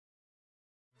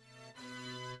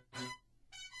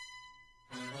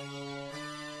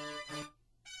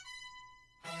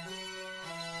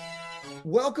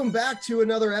Welcome back to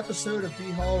another episode of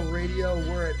BHAW Radio.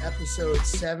 We're at episode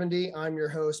 70. I'm your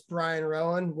host, Brian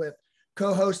Rowan, with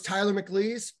co-host Tyler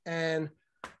McLeese. And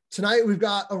tonight we've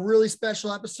got a really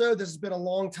special episode. This has been a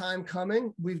long time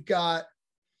coming. We've got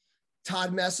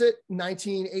Todd Messitt,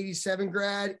 1987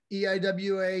 grad,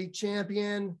 EIWA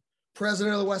champion,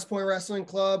 president of the West Point Wrestling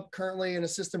Club, currently an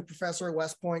assistant professor at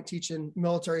West Point teaching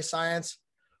military science.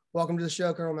 Welcome to the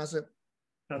show, Colonel Messitt.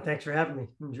 Thanks for having me.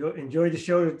 Enjoy the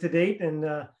show to date, and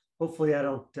hopefully I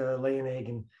don't lay an egg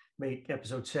and make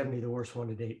episode 70 the worst one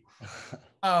to date.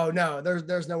 Oh no,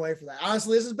 there's no way for that.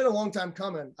 Honestly, this has been a long time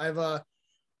coming.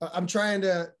 I'm trying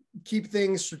to keep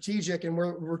things strategic, and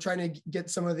we're trying to get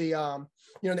some of the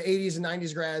the 80s and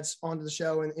 90s grads onto the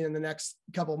show in the next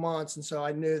couple of months. And so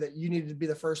I knew that you needed to be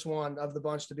the first one of the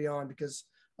bunch to be on because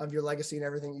of your legacy and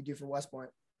everything you do for West Point.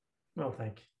 Well,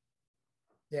 thank you.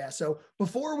 Yeah. So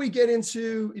before we get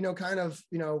into,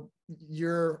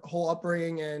 your whole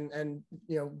upbringing and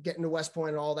getting to West Point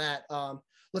and all that,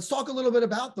 let's talk a little bit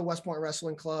about the West Point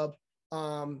Wrestling Club.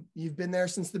 You've been there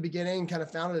since the beginning, kind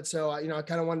of founded it. So, I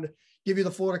kind of wanted to give you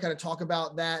the floor to kind of talk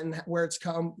about that and where it's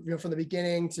come, from the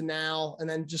beginning to now, and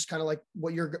then just kind of like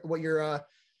what your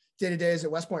day-to-day is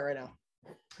at West Point right now.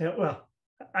 Yeah, well,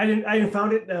 I didn't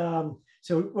found it.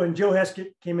 So when Joe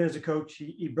Heskett came in as a coach,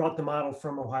 he brought the model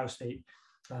from Ohio State.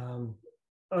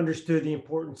 Understood the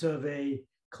importance of a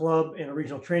club and a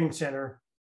regional training center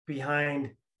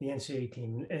behind the NCAA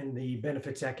team and the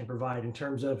benefits that can provide in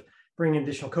terms of bringing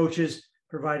additional coaches,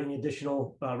 providing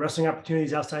additional wrestling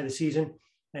opportunities outside the season,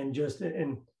 and just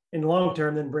in long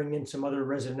term, then bring in some other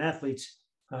resident athletes,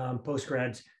 post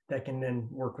grads that can then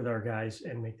work with our guys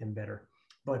and make them better.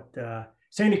 But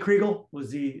Sandy Kriegel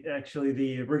was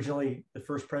originally the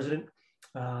first president,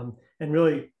 and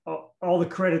really all the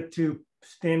credit to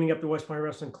standing up the West Point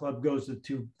Wrestling Club goes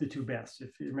to the two Beths.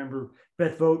 If you remember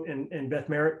Beth Vogt and Beth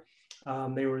Merritt,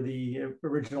 they were the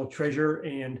original treasurer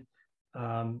and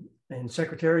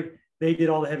secretary. They did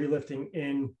all the heavy lifting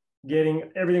in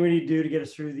getting everything we need to do to get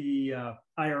us through the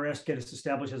IRS, get us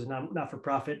established as a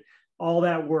not-for-profit. All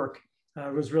that work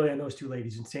was really on those two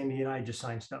ladies, and Sandy and I just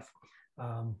signed stuff.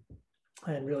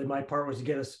 And really my part was to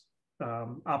get us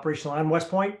operational on West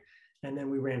Point. And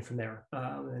then we ran from there.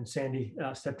 And Sandy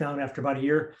stepped down after about a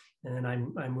year. And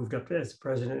then I moved up as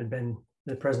president and been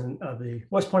the president of the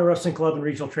West Point Wrestling Club and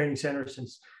Regional Training Center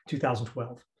since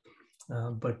 2012.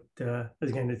 But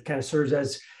again, it kind of serves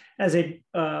as a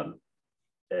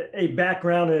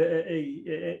background,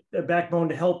 a backbone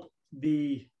to help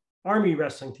the Army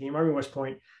wrestling team, Army West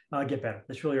Point, get better.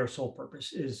 That's really our sole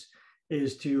purpose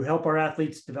is to help our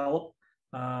athletes develop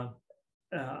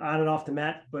on and off the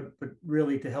mat, but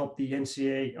really to help the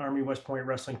NCAA Army West Point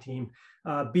wrestling team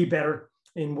be better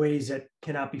in ways that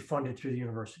cannot be funded through the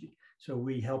university. So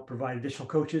we help provide additional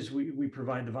coaches. We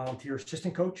provide the volunteer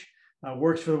assistant coach,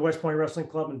 works for the West Point Wrestling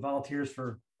Club and volunteers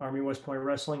for Army West Point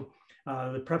Wrestling.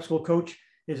 The prep school coach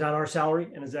is on our salary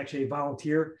and is actually a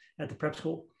volunteer at the prep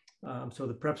school. So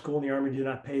the prep school and the Army do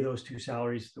not pay those two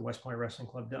salaries. The West Point Wrestling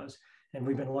Club does. And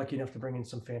we've been lucky enough to bring in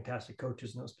some fantastic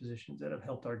coaches in those positions that have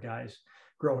helped our guys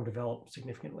grow and develop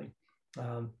significantly.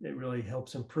 It really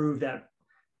helps improve that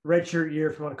redshirt year,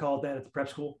 if you want to call it that, at the prep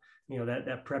school.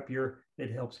 That prep year, it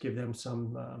helps give them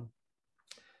some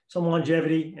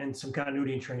longevity and some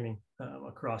continuity in training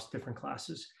across different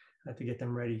classes to get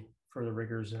them ready for the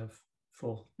rigors of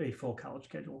a full college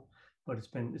schedule. But it's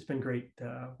been great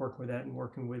working with that and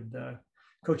working with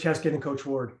Coach Heskett and Coach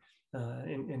Ward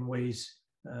in ways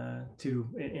to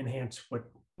enhance what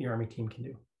the Army team can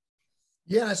do.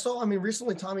 Yeah, I saw.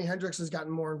 Recently Tommy Hendricks has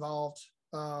gotten more involved.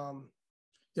 I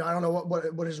don't know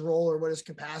what his role or what his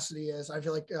capacity is. I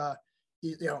feel like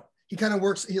he kind of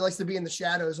works. He likes to be in the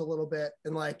shadows a little bit,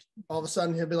 and like all of a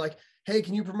sudden he'll be like, "Hey,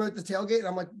 can you promote the tailgate?" And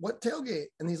I'm like, "What tailgate?"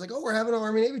 And he's like, "Oh, we're having an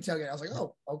Army Navy tailgate." I was like,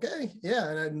 "Oh, okay, yeah."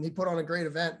 And then he put on a great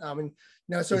event.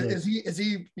 So is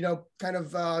he kind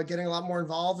of getting a lot more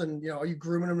involved? And are you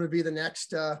grooming him to be the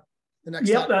next?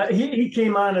 Yep, he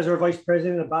came on as our vice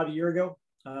president about a year ago.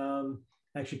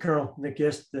 Actually, Colonel Nick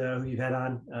Gist, who you've had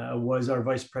on, was our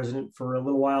vice president for a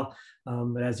little while.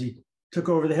 But as he took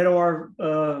over the head of our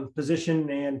position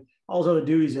and all his other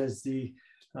duties as the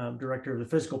director of the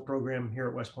physical program here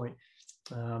at West Point,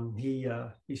 he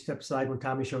stepped aside when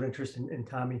Tommy showed interest, and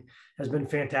Tommy has been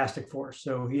fantastic for us.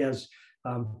 So he has,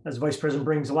 as vice president,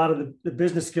 brings a lot of the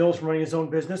business skills from running his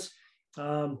own business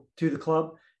to the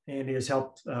club. And he has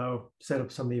helped set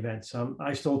up some of the events.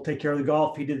 I still take care of the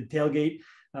golf. He did the tailgate.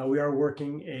 We are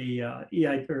working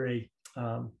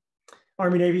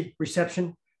Army Navy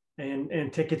reception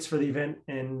and tickets for the event,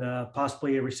 and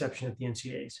possibly a reception at the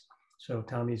NCAAs. So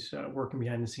Tommy's working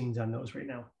behind the scenes on those right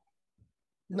now.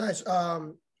 Nice.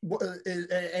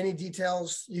 Any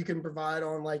details you can provide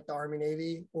on like the Army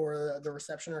Navy or the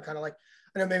reception, or kind of like,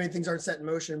 I know maybe things aren't set in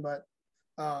motion, but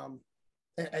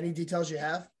any details you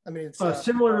have? I mean, it's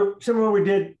similar to what we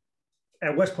did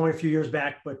at West Point a few years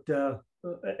back, but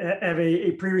have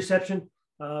a pre-reception,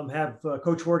 have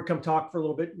Coach Ward come talk for a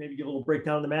little bit, maybe give a little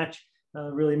breakdown of the match,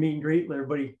 really meet and greet, let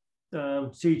everybody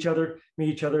see each other, meet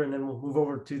each other, and then we'll move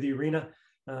over to the arena,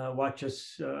 watch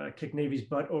us kick Navy's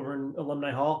butt over in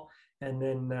Alumni Hall, and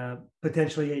then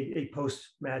potentially a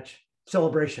post-match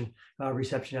celebration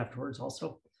reception afterwards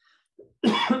also.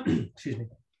 Excuse me.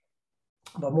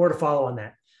 But more to follow on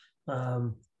that.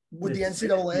 Would the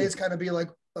NCAA's kind of be like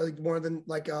more than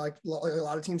like a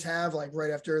lot of teams have, like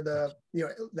right after the,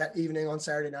 that evening on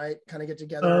Saturday night, kind of get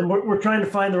together? We're trying to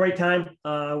find the right time,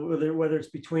 whether it's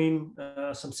between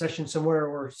some session somewhere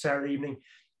or Saturday evening.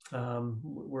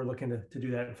 We're looking to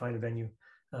do that and find a venue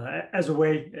as a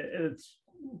way. It's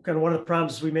kind of one of the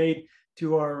promises we made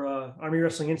to our Army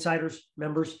Wrestling Insiders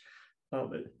members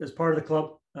as part of the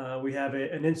club. We have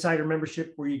an insider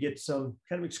membership where you get some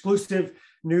kind of exclusive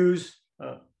news,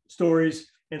 stories,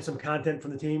 and some content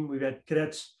from the team. We've had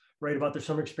cadets write about their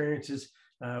summer experiences.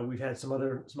 We've had some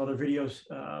other videos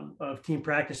of team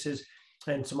practices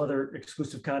and some other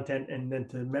exclusive content. And then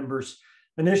to members,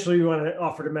 initially we want to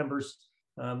offer to members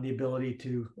the ability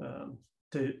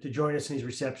to join us in these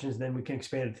receptions. Then we can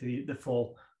expand it to the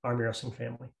full Army Wrestling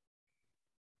family.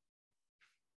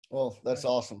 Well, that's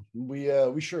awesome. We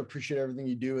sure appreciate everything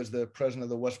you do as the president of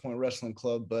the West Point Wrestling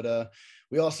Club, but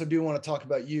we also do want to talk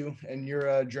about you and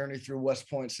your journey through West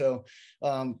Point. So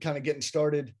kind of getting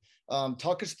started,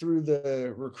 talk us through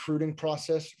the recruiting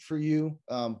process for you.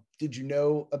 Did you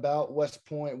know about West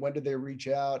Point? When did they reach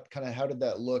out? Kind of how did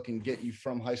that look and get you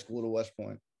from high school to West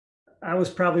Point? I was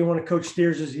probably one of Coach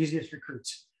Steers' easiest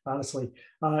recruits, honestly.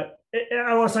 I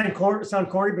don't want to sound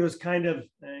corny, but it was kind of,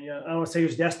 I don't want to say it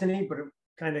was destiny, but it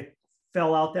kind of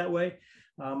fell out that way.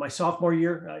 My sophomore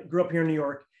year, I grew up here in New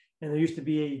York, and there used to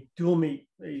be a dual meet,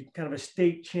 a kind of a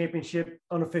state championship,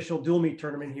 unofficial dual meet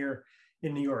tournament here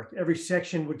in New York. Every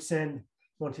section would send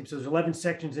one team. So there's 11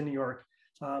 sections in New York,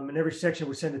 and every section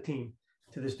would send a team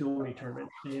to this dual meet tournament.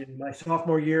 In my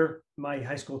sophomore year, my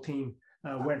high school team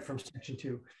went from section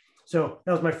 2. So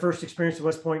that was my first experience at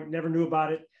West Point. Never knew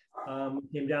about it.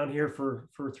 Came down here for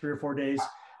 3 or 4 days.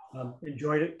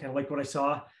 Enjoyed it. Kind of liked what I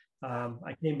saw.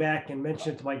 I came back and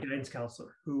mentioned it to my guidance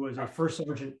counselor, who was a first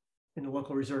sergeant in the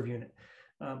local reserve unit.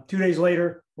 2 days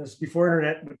later, this was before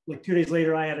internet, but like 2 days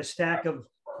later, I had a stack of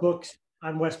books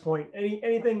on West Point.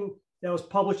 Anything that was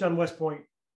published on West Point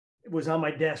was on my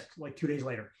desk like 2 days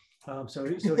later. So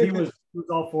he was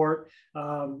all for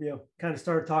it. Kind of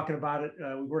started talking about it.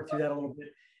 We worked through that a little bit.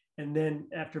 And then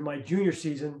after my junior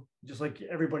season, just like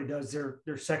everybody does,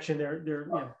 their section, their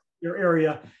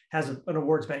area has an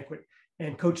awards banquet.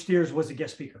 And Coach Steers was a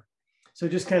guest speaker. So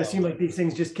it just kind of seemed like these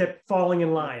things just kept falling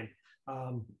in line.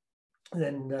 So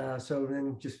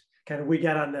then just kind of, we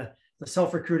got on the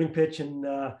self-recruiting pitch, and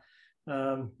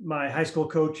my high school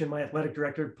coach and my athletic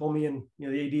director pulled me in,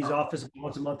 the AD's office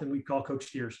once a month, and we'd call Coach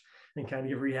Steers and kind of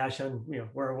give a rehash on,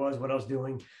 where I was, what I was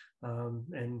doing.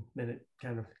 And then it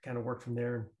kind of worked from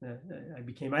there.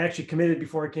 And I actually committed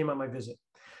before I came on my visit.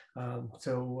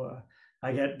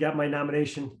 I got my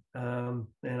nomination, and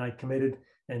I committed,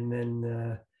 and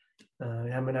then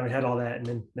I had all that,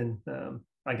 and then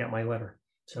I got my letter.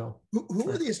 So who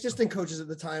were the assistant coaches at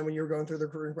the time when you were going through the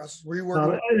recruiting process? Were you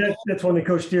working? That's when the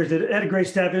Coach Steers did. It had a great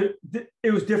staff.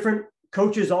 It was different.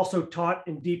 Coaches also taught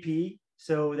in DPE,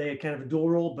 so they had kind of a dual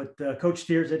role. But Coach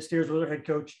Steers, Ed Steers, was their head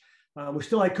coach. We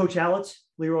still had Coach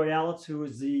Leroy Allitz, who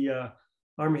was the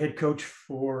Army head coach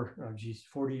for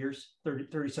 40 years,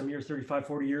 30 some years, 35,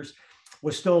 40 years.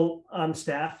 Was still on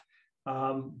staff,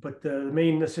 but the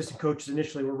main assistant coaches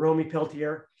initially were Romy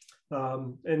Peltier,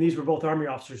 and these were both Army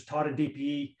officers, taught at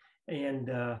DPE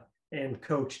and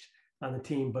coached on the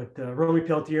team. But Romy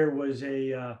Peltier was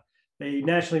a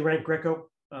nationally ranked Greco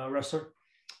wrestler,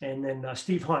 and then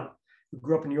Steve Hunt, who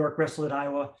grew up in New York, wrestled at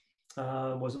Iowa,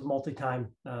 was a multi-time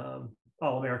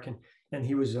All-American, and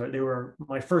they were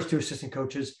my first 2 assistant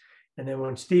coaches. And then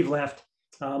when Steve left,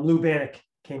 Lou Bannock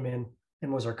came in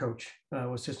and was our coach,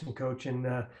 was assistant coach.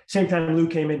 And same time Lou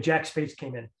came in, Jack Spates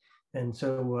came in. And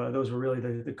so those were really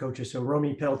the coaches. So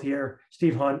Romy Peltier,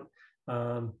 Steve Hunt,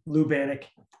 Lou Bannock,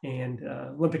 and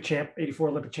Olympic champ, 84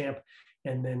 Olympic champ.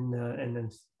 And then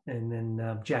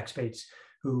Jack Spates,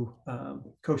 who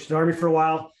coached the Army for a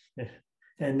while,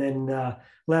 and then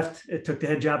left, took the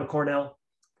head job at Cornell,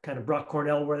 kind of brought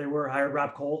Cornell where they were, hired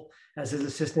Rob Cole as his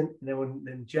assistant. And then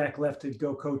when Jack left to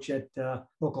go coach at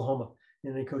Oklahoma.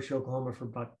 And they coached Oklahoma for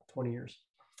about 20 years.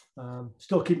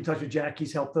 Still keep in touch with Jack.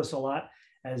 He's helped us a lot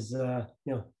as,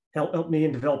 helped me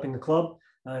in developing the club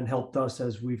and helped us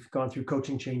as we've gone through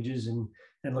coaching changes and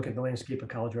look at the landscape of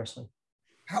college wrestling.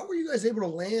 How were you guys able to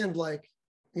land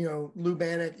Lou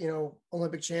Bannock,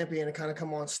 Olympic champion, and kind of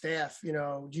come on staff?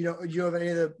 Do you have any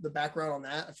of the background on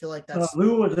that? I feel like that's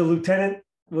Lou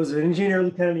was an engineer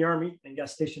lieutenant in the Army and got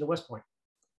stationed at West Point.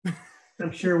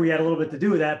 I'm sure we had a little bit to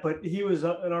do with that, but he was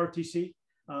an ROTC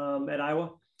at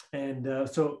Iowa. And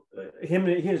so him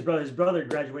and his brother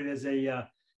graduated as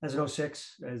an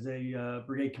 06, as a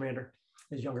brigade commander.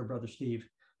 His younger brother, Steve,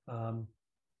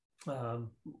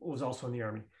 was also in the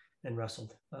Army and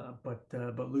wrestled. But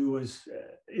Lou was,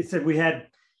 it said we had,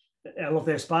 I don't know if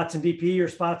they have spots in DP or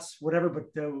spots, whatever, but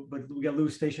we got Lou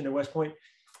stationed at West Point,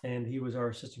 and he was our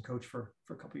assistant coach for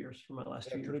a couple of years for my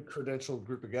last 2 years. Pretty credentialed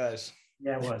group of guys.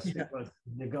 Yeah, it was. Yeah. It was.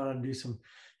 They've gone on to do some,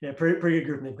 pretty good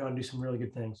group, and they've gone to do some really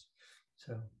good things.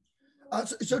 So talk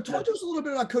to us a little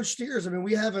bit about Coach Steers. I mean,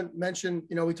 we haven't mentioned,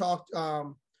 we talked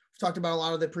about a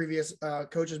lot of the previous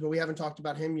coaches, but we haven't talked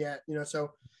about him yet,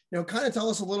 kind of tell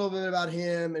us a little bit about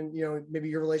him and, maybe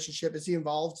your relationship. Is he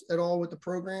involved at all with the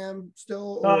program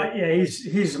still? Yeah,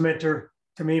 he's a mentor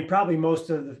to me. Probably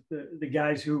most of the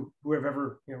guys who have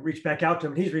ever, reached back out to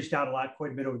him. He's reached out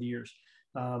quite a bit over the years.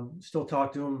 Still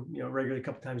talk to him, regularly a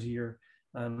couple times a year.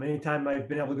 Anytime I've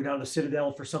been able to go down to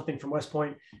Citadel for something from West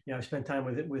Point, I spent time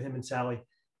with him and Sally.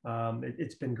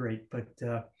 It's been great, but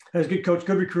he was a good coach,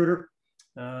 good recruiter.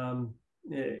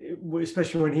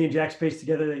 Especially when he and Jack spaced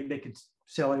together, they could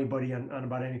sell anybody on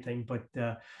about anything, but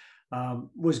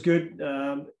was good.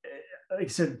 Like I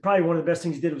said, probably one of the best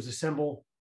things he did was assemble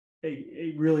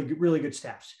a really good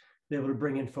staffs, be able to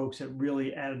bring in folks that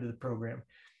really added to the program.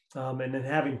 And then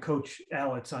having Coach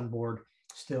Alex on board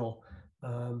still.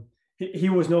 He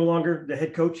was no longer the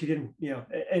head coach. He didn't,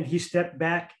 and he stepped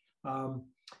back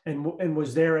and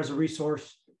was there as a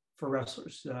resource for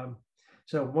wrestlers.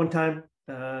 So one time,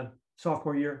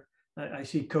 sophomore year, I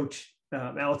see Coach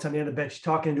Alex on the end of the bench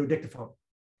talking into a dictaphone,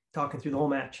 talking through the whole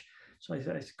match. So I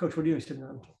said, Coach, what do you do? He said,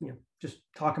 I'm just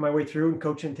talking my way through and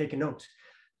coaching and taking notes.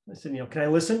 I said, can I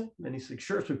listen? And he's like,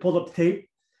 sure. So we pulled up the tape,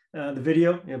 the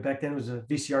video. Back then it was a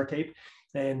VCR tape,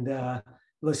 and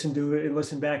listened to it and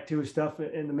listened back to his stuff.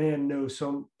 And the man knows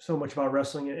so much about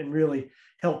wrestling and really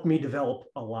helped me develop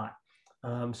a lot.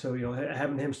 So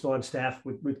having him still on staff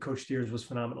with Coach Steers was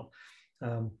phenomenal.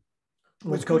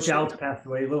 When Coach Alex passed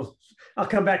away, I'll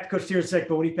come back to Coach Steers in a second,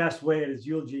 but when he passed away at his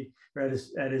eulogy or at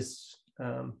his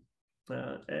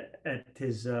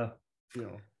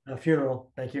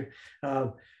funeral, thank you.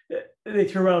 They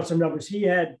threw around some numbers. He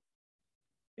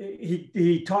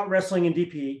taught wrestling in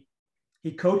DP.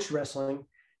 He coached wrestling,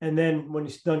 and then when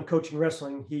he's done coaching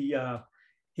wrestling, he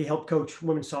helped coach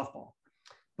women's softball.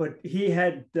 But he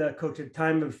had coached at the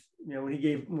time of when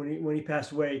he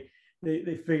passed away.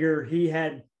 They figure he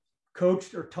had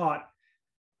coached or taught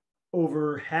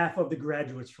over half of the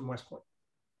graduates from West Point.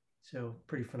 So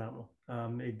pretty phenomenal.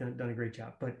 They've done a great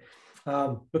job.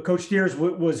 But Coach Steers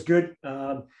was good.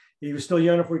 He was still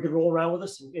young enough where he could roll around with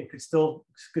us and could still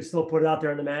put it out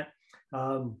there on the mat.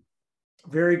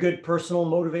 Very good personal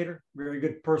motivator, very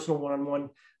good personal one-on-one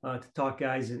to talk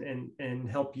guys and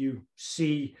help you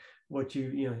see what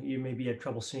you maybe had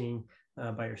trouble seeing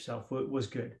by yourself. It was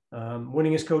good.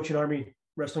 Winningest coach in Army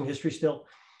wrestling history still.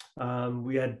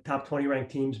 We had top 20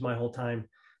 ranked teams my whole time,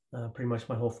 pretty much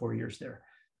my whole 4 years there.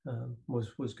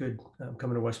 Was good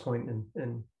coming to West Point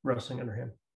and wrestling under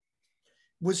him.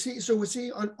 Was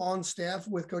he on staff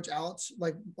with Coach Alex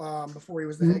before he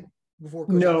was the head? Before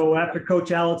Coach no, Alex? After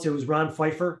Coach Alex, it was Ron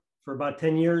Pfeiffer for about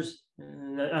 10 years.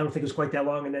 And I don't think it was quite that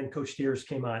long. And then Coach Steers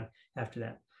came on after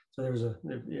that. So there was a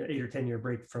 8 or 10 year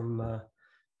break from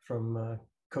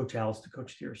Coach Alex to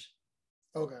Coach Steers.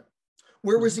 Okay.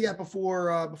 Where was he at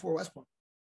before West Point?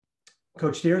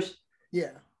 Coach Steers?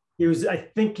 Yeah. I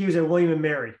think he was at William and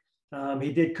Mary.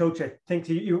 He did coach, I think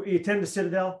he attended the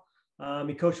Citadel.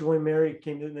 He coached at William and Mary,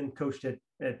 came in and then coached at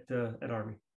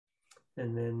Army.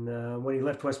 And then when he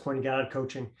left West Point, he got out of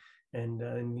coaching,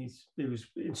 and he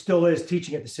still is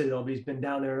teaching at the Citadel, but he's been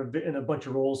down there in a bunch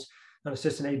of roles, an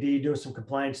assistant AD, doing some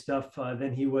compliance stuff.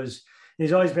 Then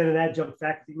he's always been an adjunct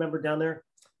faculty member down there.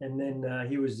 And then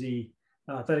he was the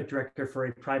athletic director for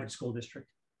a private school district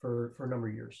for a number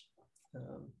of years.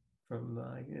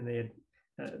 And they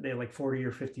had like 40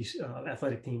 or 50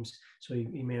 athletic teams. So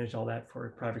he managed all that for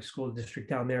a private school district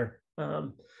down there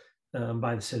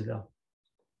by the Citadel.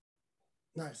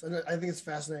 Nice. And I think it's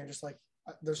fascinating. Just like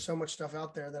there's so much stuff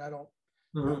out there that I don't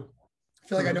I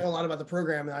feel like I know a lot about the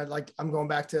program, and I'm going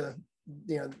back to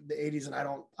the 80s, and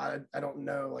I don't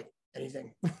know like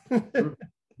anything.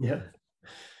 Yeah.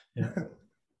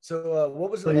 So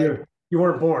what was it So like? you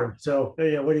weren't born. So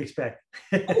yeah, what do you expect?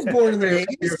 I was born in the You're a 80s.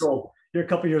 couple years old. You're a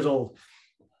couple years old.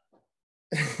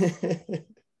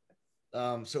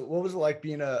 So what was it like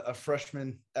being a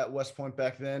freshman at West Point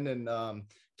back then, and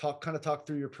talk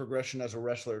through your progression as a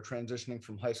wrestler, transitioning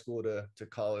from high school to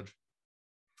college?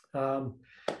 I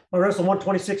wrestled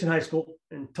 126 in high school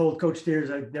and told Coach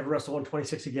Steers I'd never wrestle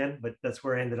 126 again, but that's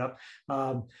where I ended up.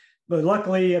 But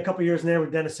luckily, a couple years in there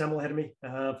with Dennis Semmel ahead of me.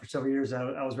 For several years,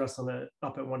 I was wrestling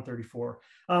up at 134.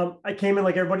 I came in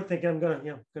like everybody, thinking I'm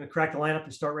gonna crack the lineup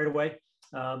and start right away.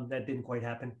 That didn't quite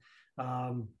happen.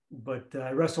 But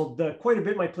I wrestled quite a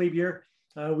bit my plebe year.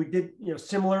 We did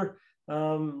similar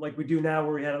like we do now,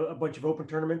 where we had a bunch of open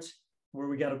tournaments where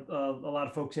we got a lot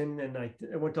of folks in, and I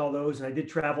went to all those, and I did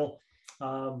travel,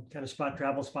 kind of spot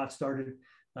travel. Spot started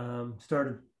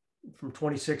from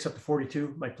 26 up to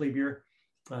 42 my plebe year.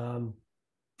 And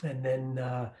then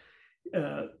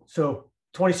so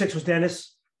 26 was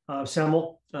Dennis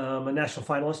Semmel, a national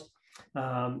finalist,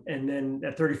 and then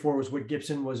at 34 was Whit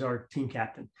Gibson, was our team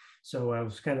captain. So I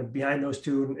was kind of behind those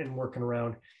two and working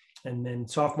around. And then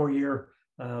sophomore year,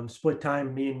 split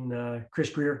time, me and Chris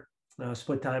Greer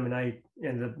split time, and I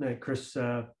ended up Chris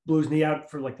blew his knee out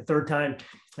for like the third time,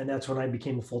 and that's when I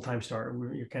became the full-time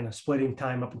starter. You're kind of splitting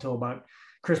time up until about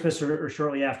Christmas or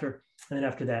shortly after. And then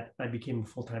after that, I became a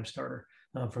full-time starter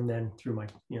from then through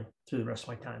through the rest of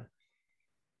my time.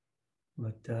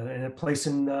 But and a place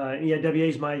in EIWA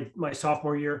is my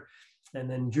sophomore year, and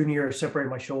then junior year I separated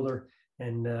my shoulder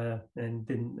and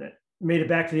didn't made it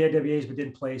back to the EIWAs, but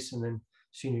didn't place. And then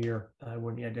senior year I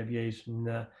won the EIWAs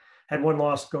and had one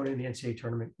loss going into the NCAA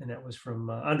tournament, and that was from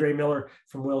Andre Miller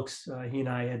from Wilkes. He and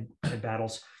I had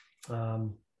battles.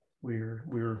 We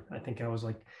were I think I was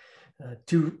like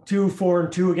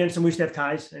 2-4-2 against him. We used to have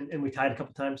ties, and we tied a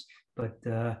couple times, but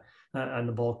on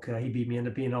the bulk, he beat me,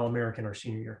 ended up being All-American our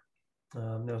senior year.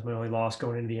 That was my only loss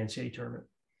going into the NCAA tournament.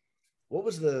 What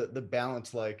was the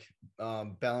balance like,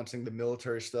 balancing the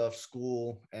military stuff,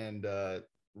 school, and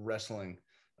wrestling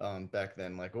back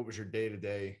then? Like, what was your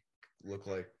day-to-day look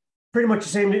like? Pretty much the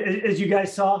same as you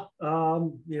guys saw,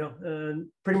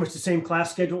 pretty much the same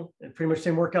class schedule and pretty much the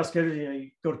same workout schedule.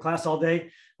 You go to class all day,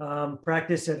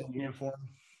 practice at uniform.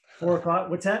 4 o'clock.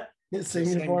 What's that? Same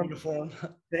uniform.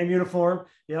 Same uniform.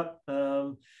 Yep.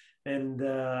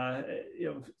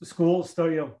 School.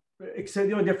 So, except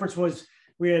the only difference was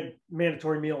we had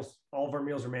mandatory meals. All of our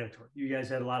meals are mandatory. You guys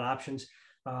had a lot of options.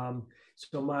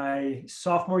 So my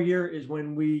sophomore year is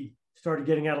when we started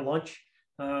getting out of lunch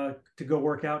to go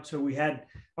work out. So we had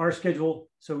our schedule.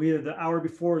 So either the hour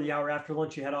before or the hour after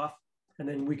lunch you had off, and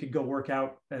then we could go work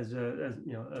out as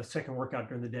a second workout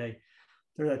during the day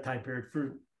during that time period.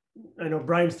 I know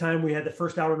Brian's time, we had the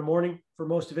first hour in the morning for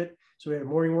most of it. So we had a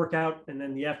morning workout, and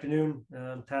then the afternoon,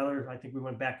 Tyler, I think we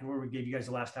went back and where we gave you guys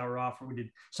the last hour off, and we did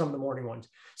some of the morning ones.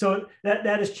 So that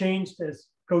has changed as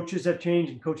coaches have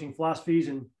changed and coaching philosophies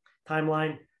and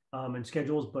timeline and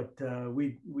schedules. But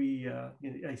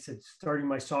I said, starting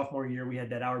my sophomore year, we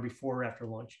had that hour before or after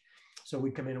lunch. So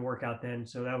we'd come in and work out then.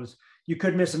 So that was, you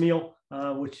could miss a meal,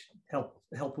 which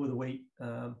helped with the weight.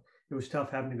 It was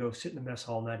tough having to go sit in the mess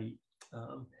hall and not eat.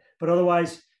 But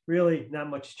otherwise, really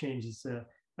not much changes.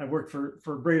 I worked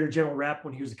for Brady General Rapp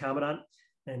when he was the commandant,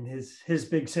 and his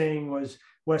big saying was,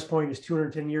 West Point is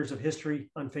 210 years of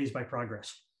history unfazed by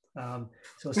progress.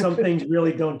 So some things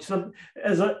really don't,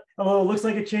 although it looks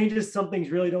like it changes, some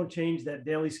things really don't change. That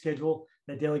daily schedule,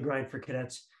 that daily grind for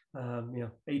cadets,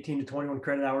 18 to 21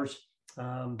 credit hours,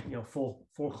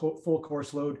 full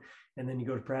course load. And then you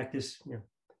go to practice,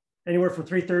 anywhere from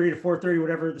 3:30 to 4:30,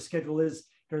 whatever the schedule is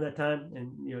during that time.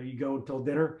 And, you go until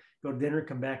dinner,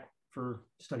 come back for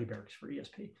study barracks for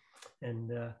ESP.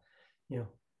 And,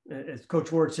 as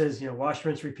Coach Ward says, wash,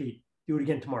 rinse, repeat, do it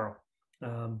again tomorrow.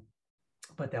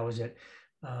 But that was it.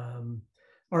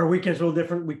 Our weekends were a little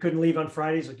different. We couldn't leave on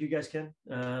Fridays like you guys can.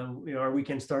 Our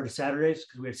weekends started Saturdays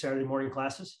because we had Saturday morning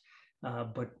classes.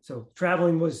 But so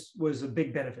traveling was a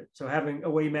big benefit. So having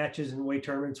away matches and away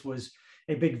tournaments was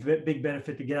a big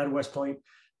benefit to get out of West Point,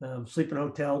 sleep in a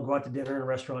hotel, go out to dinner in a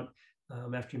restaurant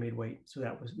after you made weight. So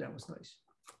that was nice.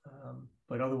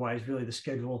 But otherwise, really the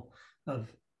schedule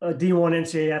of a D1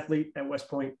 NCAA athlete at West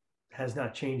Point has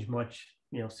not changed much,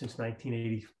 since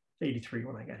 1983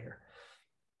 when I got here.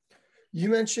 You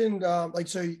mentioned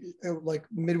like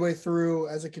midway through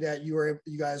as a cadet,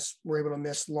 you guys were able to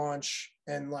miss lunch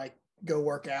and like go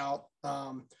work out.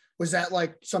 Was that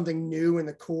like something new in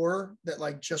the core that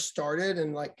like just started?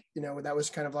 And like, that was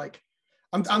kind of like,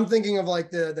 I'm thinking of like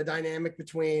the dynamic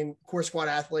between core squad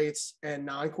athletes and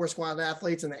non-core squad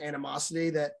athletes and the animosity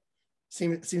that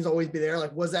seems to always be there.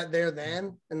 Like, was that there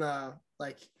then? And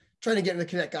like trying to get into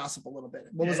cadet gossip a little bit.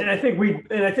 What was I think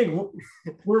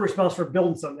we're responsible for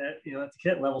building something that, you know, at the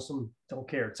cadet level, some don't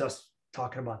care. It's us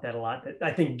talking about that a lot. That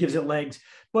I think gives it legs.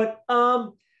 But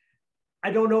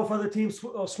I don't know if other teams,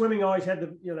 swimming always had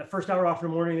the, you know, that first hour off in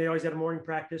the morning. They always had a morning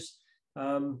practice.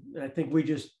 I think we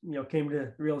just, you know, came to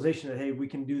the realization that, hey, we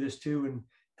can do this too and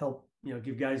help, you know,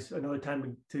 give guys another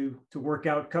time to work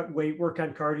out, cut weight, work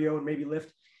on cardio, and maybe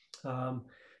lift.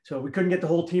 So we couldn't get the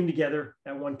whole team together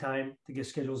at one time to get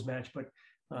schedules matched, but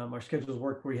our schedules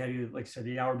worked where we had you, like I said,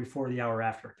 the hour before, the hour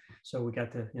after. So we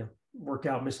got to, you know, work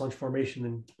out, miss lunch formation,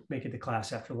 and make it to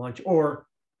class after lunch, or,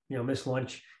 you know, miss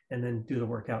lunch and then do the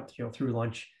workout, you know, through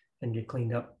lunch and get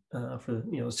cleaned up for the,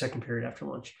 you know, the second period after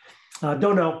lunch.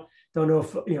 Don't know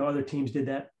if, you know, other teams did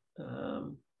that.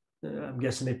 I'm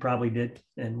guessing they probably did,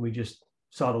 and we just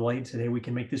saw the light and said, hey, we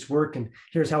can make this work, and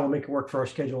here's how we'll make it work for our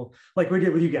schedule, like we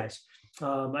did with you guys.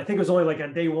 I think it was only like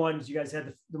on day ones you guys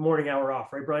had the morning hour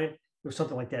off, right, Brian? It was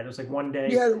something like that. It was like one day.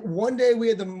 Yeah, one day we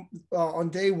had on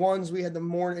day ones we had the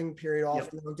morning period off,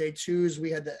 and then on day twos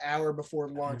we had the hour before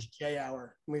lunch, J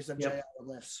hour. We used to have J hour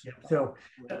lifts. Yep.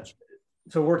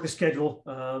 So work the schedule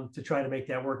to try to make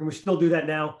that work, and we still do that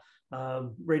now.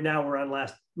 Right now we're on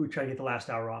we try to get the last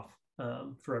hour off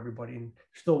for everybody, and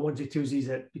still onesie twosies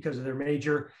that because of their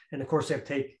major, and of course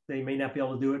they may not be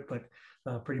able to do it,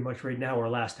 but pretty much right now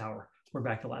we're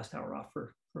back to last hour off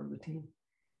for the team.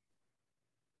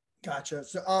 Gotcha.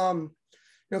 So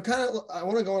you know, kind of I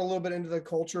want to go a little bit into the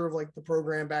culture of like the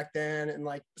program back then and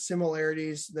like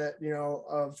similarities that, you know,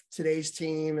 of today's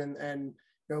team and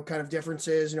you know, kind of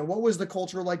differences. You know, what was the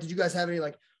culture like? Did you guys have any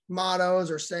like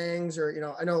mottos or sayings, or, you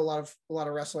know, I know a lot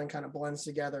of wrestling kind of blends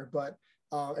together, but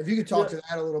if you could talk to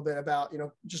that a little bit about, you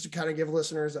know, just to kind of give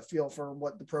listeners a feel for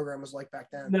what the program was like back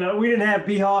then. No, we didn't have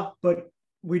BHAW, but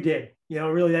we did. You know,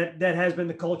 really that has been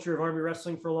the culture of Army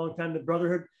wrestling for a long time. The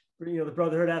brotherhood, you know, the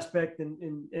brotherhood aspect and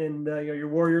you know, your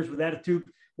warriors with attitude,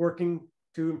 working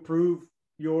to improve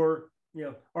your, you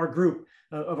know, our group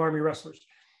of Army wrestlers.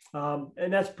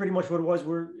 And that's pretty much what it was.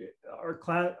 Our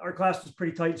class was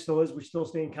pretty tight, still is. We still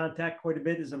stay in contact quite a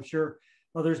bit, as I'm sure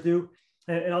others do.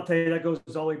 And I'll tell you, that goes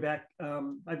all the way back.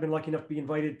 I've been lucky enough to be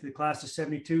invited to the class of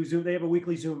 72 Zoom. They have a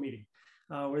weekly Zoom meeting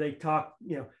where they talk,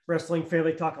 you know, wrestling,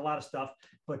 family, talk a lot of stuff,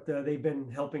 but they've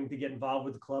been helping to get involved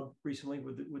with the club recently,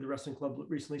 with the wrestling club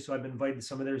recently. So I've been invited to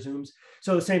some of their Zooms.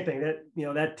 So the same thing, that, you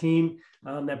know, that team,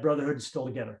 that brotherhood is still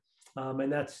together.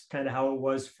 And that's kind of how it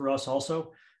was for us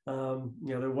also. You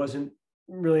know, there wasn't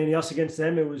really any us against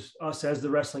them. It was us as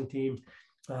the wrestling team,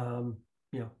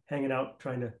 you know, hanging out,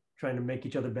 trying to make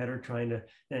each other better,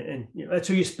 and you know, that's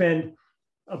who you spend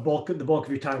the bulk of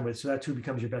your time with. So that's who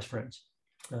becomes your best friends.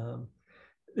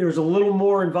 There was a little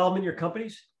more involvement in your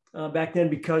companies back then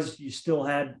because you still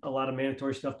had a lot of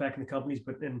mandatory stuff back in the companies,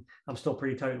 but then I'm still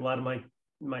pretty tight with a lot of my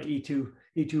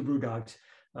E2 brew dogs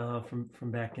from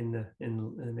back in the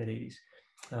mid 80s.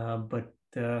 But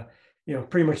you know,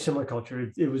 pretty much similar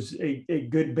culture. It was a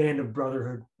good band of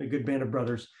brotherhood, a good band of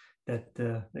brothers that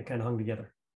kind of hung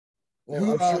together. Well,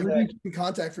 who do you keep in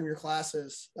contact from your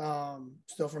classes?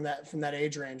 Still from that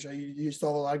age range? You still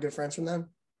have a lot of good friends from them?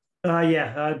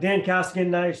 Dan Costigan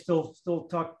and I still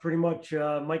talk pretty much.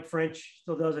 Mike French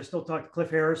still does. I still talk to Cliff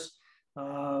Harris.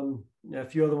 A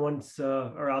few other ones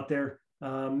are out there.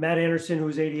 Matt Anderson,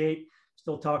 who's 88,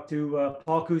 still talk to.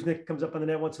 Paul Kuznick comes up on the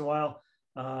net once in a while.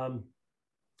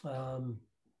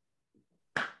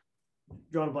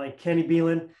 Drawing a blank. Kenny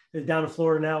Beelan is down in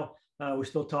Florida now. We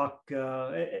still talk,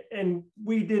 and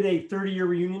we did a 30-year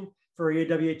reunion for our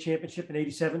EIWA championship in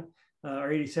 '87.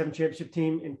 Our '87 championship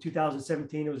team in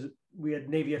 2017. We had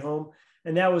Navy at home,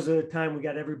 and that was a time we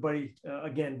got everybody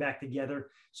again back together.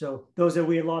 So those that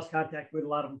we had lost contact with, a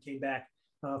lot of them came back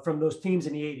from those teams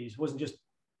in the '80s. It wasn't just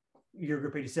year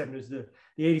group '87; it was the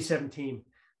 '87 team.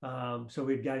 So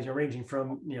we had guys ranging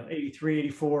from 83,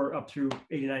 84 up through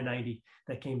 89, 90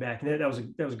 that came back, and that was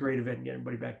a great event to get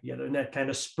everybody back together, and that kind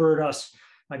of spurred us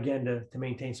again to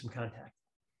maintain some contact.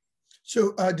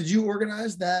 So did you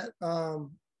organize that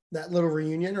that little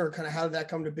reunion, or kind of how did that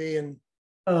come to be? And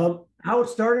how it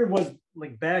started was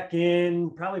like back in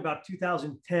probably about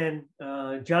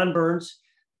 2010. John Burns,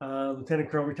 retired Lieutenant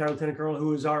Colonel, who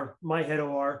was my head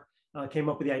OR, came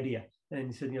up with the idea. And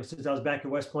he said, since I was back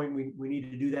at West Point, we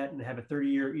needed to do that and have a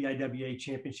 30-year EIWA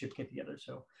championship get together.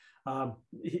 So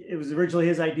it was originally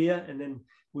his idea, and then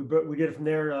we did it from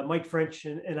there. Mike French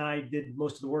and I did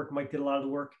most of the work. Mike did a lot of the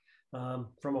work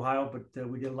from Ohio, but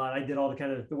we did a lot. I did all the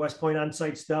kind of the West Point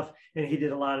on-site stuff, and he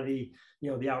did a lot of the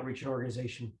the outreach and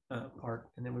organization part.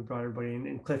 And then we brought everybody in,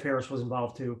 and Cliff Harris was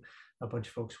involved too. A bunch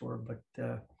of folks were, but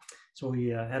So we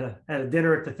had a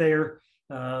dinner at the Thayer,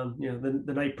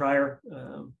 the night prior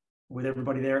with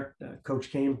everybody there.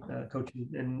 Coach came, Coach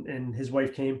and his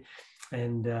wife came,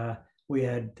 and we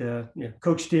had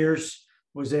Coach Steers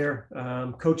was there.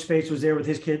 Coach Space was there with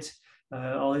his kids,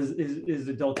 all his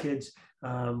adult kids.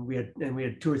 We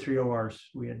had 2 or 3 ORs.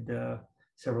 We had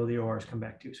several of the ORs come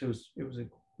back too. So it was a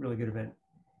really good event.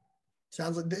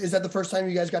 Sounds like, is that the first time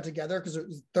you guys got together? Because it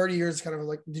was 30 years, kind of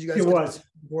like, did you guys? It was.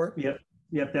 Before? Yep.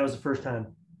 That was the first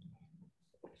time.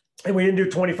 And we didn't do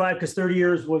 25 because 30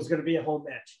 years was going to be a home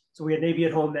match. So we had Navy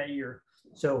at home that year.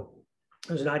 So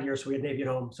it was an odd year, so we had Navy at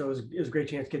home. So it was a great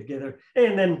chance to get together.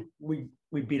 And then we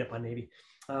beat up on Navy.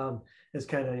 It's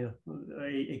kind of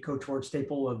a Coach Ward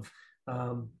staple of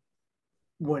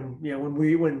when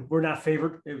we're not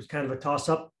favored. It was kind of a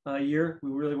toss-up year. We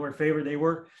really weren't favored. They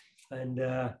were,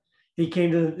 and he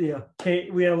came to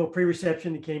we had a little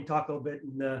pre-reception. He came, talk a little bit,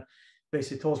 and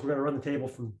basically told us we're going to run the table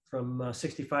from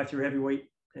 65 through heavyweight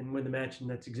and win the match, and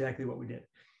that's exactly what we did.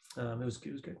 It was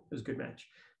good. It was a good match.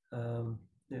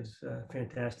 It was a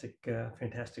fantastic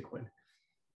win.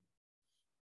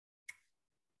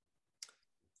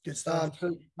 Good stuff.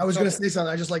 I was going to say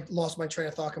something. I just lost my train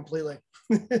of thought completely.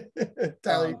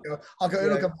 Tyler, you go.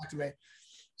 It'll come back to me.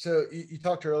 So you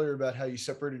talked earlier about how you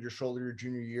separated your shoulder your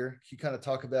junior year. Can you kind of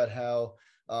talk about how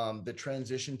the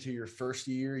transition to your first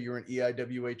year, you were an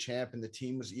EIWA champ and the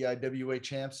team was EIWA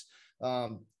champs.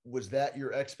 Was that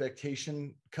your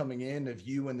expectation coming in of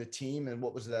you and the team? And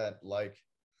what was that like?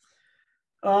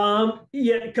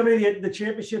 Yeah, coming to the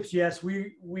championships, yes,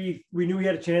 we knew we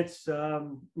had a chance.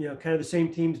 Kind of the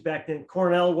same teams back then.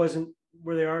 Cornell wasn't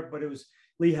where they are, but it was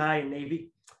Lehigh and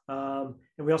Navy. And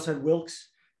we also had Wilkes,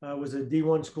 was a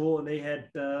D1 school, and they had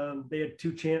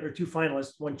 2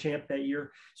 finalists, 1 champ that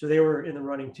year. So they were in the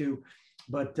running too.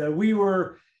 But we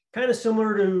were kind of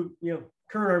similar to,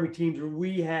 current Army teams where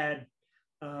we had,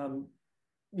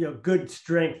 good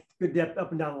strength, good depth up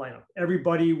and down the lineup.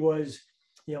 Everybody was,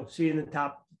 seated in the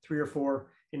top 3 or 4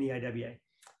 in the EIWA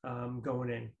going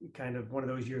in. Kind of one of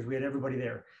those years we had everybody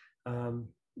there.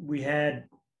 We had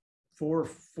four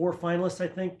finalists, I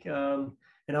think,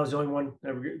 and I was the only one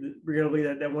regrettably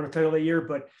that won a title that year.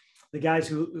 But the guys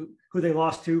who they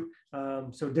lost to,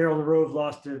 so Daryl LaRove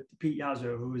lost to Pete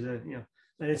Yazzo, who was an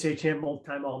NCAA champ,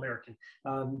 multi-time All-American.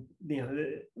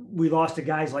 We lost to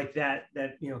guys like that.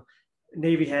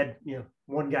 Navy had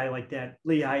 1 guy like that.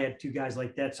 Lehigh had 2 guys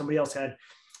like that. Somebody else had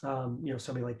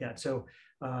somebody like that. So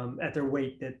at their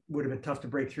weight, that would have been tough to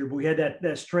break through. But we had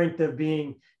that strength of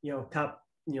being top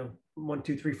 1,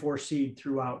 2, 3, 4 seed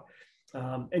throughout.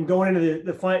 And going into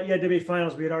the EIWA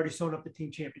finals, we had already sewn up the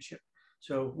team championship.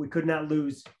 So we could not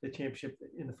lose the championship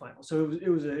in the final. So it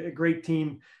was a great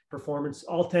team performance.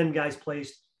 All 10 guys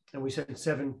placed, and we sent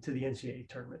 7 to the NCAA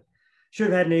tournament.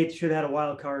 Should have had an 8th, should have had a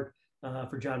wild card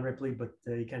for John Ripley, but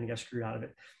he kind of got screwed out of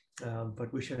it.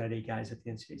 But we should have had 8 guys at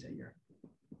the NCAAs that year.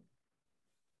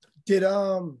 Did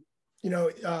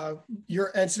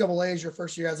your NCAA is your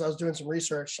first year? As I was doing some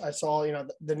research, I saw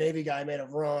the Navy guy made a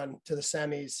run to the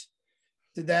semis.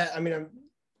 Did that? I mean,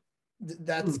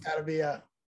 that's got to be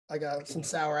some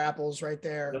sour apples right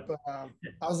there. Yep. But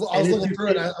I was looking through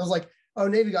it. And I was like, oh,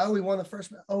 Navy guy, we won the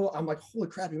first. Oh, I'm like, holy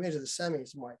crap, he made it to the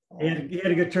semis. I'm like, oh. He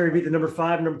had a good tournament. He beat the number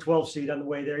 5 and number 12 seed on the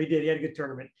way there. He did. He had a good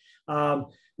tournament.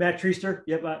 Matt Treaster,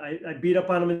 yep, I beat up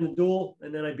on him in the duel,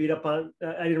 and then I beat up on.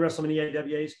 I didn't wrestle him in the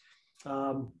EIWAs,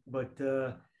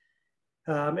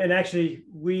 and actually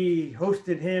we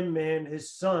hosted him and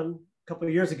his son a couple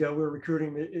of years ago. We were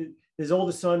recruiting. His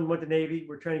oldest son went to Navy.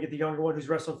 We're trying to get the younger one who's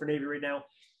wrestling for Navy right now.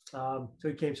 So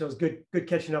he came. So it was good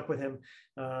catching up with him.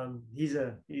 He's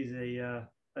a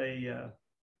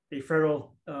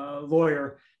federal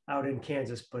lawyer out in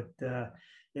Kansas, but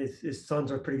his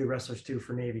sons are pretty good wrestlers too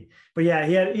for Navy. But yeah,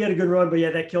 he had a good run. But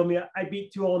yeah, that killed me. I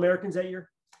beat 2 All-Americans that year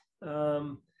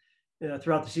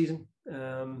throughout the season,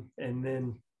 and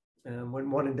then went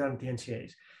 1 and done at the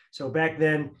NCAAs. So back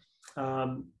then,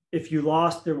 if you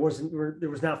lost, there was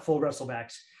not full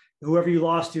wrestlebacks. Whoever you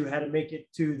lost to had to make it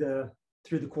through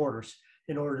the quarters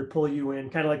in order to pull you in,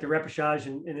 kind of like the repechage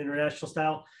in international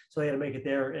style. So they had to make it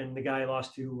there, and the guy I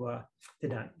lost to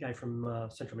did not. Guy from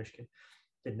Central Michigan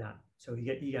did not. So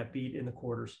he got beat in the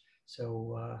quarters.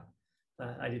 So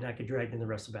I did not get dragged in the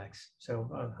wrestlebacks. So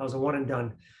I was a 1 and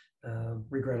done,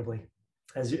 regrettably.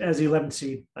 As the 11th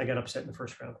seed, I got upset in the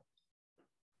first round.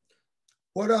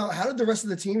 How did the rest of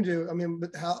the team do? I mean,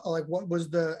 what was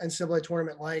the NCAA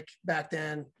tournament like back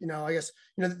then? I guess,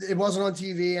 it wasn't on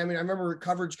TV. I mean, I remember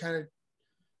coverage kind of,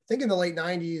 I think in the late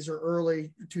 90s or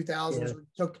early 2000s,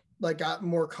 got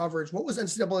more coverage. What was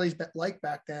NCAA like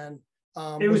back then?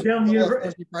 It was down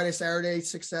here Friday, Saturday,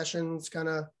 6 sessions kind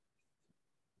of.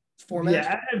 format?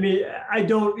 Yeah, I mean, I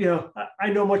don't, I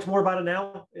know much more about it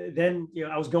now. Then,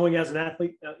 I was going as an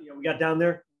athlete. We got down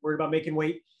there, worried about making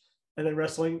weight, and then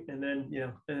wrestling, and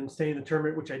then, and staying in the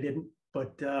tournament, which I didn't.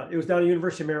 But it was down at the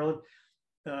University of Maryland.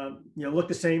 Looked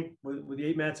the same with the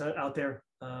 8 mats out there.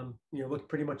 Looked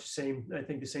pretty much the same. I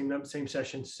think the same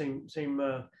sessions,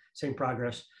 same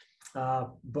progress.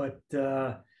 But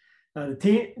the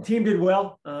team did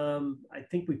well. I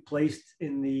think we placed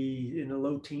in the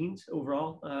low teens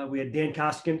overall. We had Dan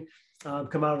Koskinen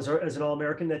come out as an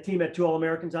All-American. That team had 2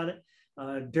 All-Americans on it.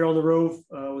 Daryl Narove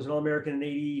was an All-American in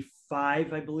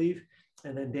 '85, I believe,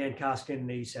 and then Dan Koskinen in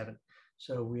 '87.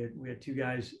 So we had 2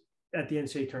 guys at the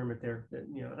NCAA tournament there,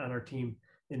 on our team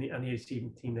on the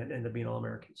 80 team that ended up being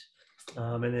All-Americans.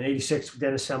 And then '86,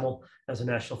 Dennis Semmel as a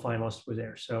national finalist was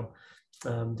there. So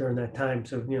during that time,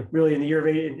 so really in the year of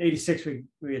 '86,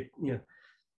 we had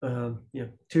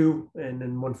 2 and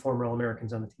then 1 former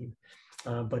All-Americans on the team.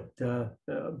 But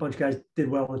a bunch of guys did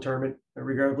well in the tournament.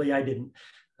 Regrettably, I didn't.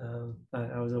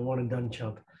 I was a one and done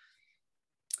chump.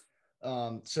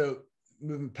 So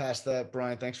moving past that,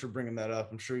 Brian, thanks for bringing that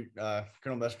up. I'm sure,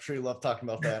 Colonel Messitt, I'm sure you love talking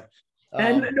about that.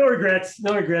 And no regrets.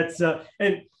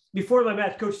 And before my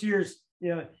match, Coach Sears,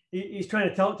 he's trying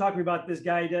to talk to me about this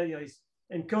guy.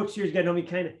 And Coach Sears got to know me.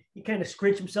 He kind of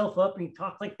scrunched himself up and he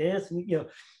talked like this, and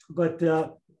but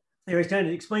he's trying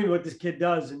to explain to me what this kid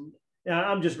does, and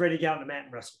I'm just ready to get out on the mat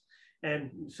and wrestle.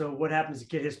 And so what happens? The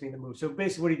kid hits me in the move. So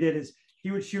basically, what he did is he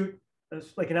would shoot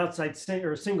like an outside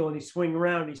or a single, and he'd swing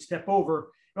around, and he'd step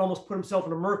over and almost put himself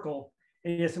in a Merkle,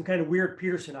 and he had some kind of weird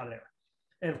Peterson out of there.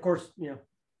 And of course,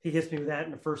 he hits me with that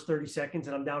in the first 30 seconds,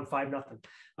 and I'm down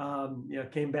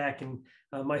 5-0. Came back, and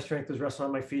my strength was wrestling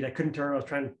on my feet. I couldn't turn. I was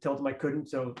trying to tell them I couldn't.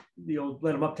 So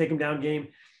let him up, take him down game,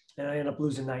 and I ended up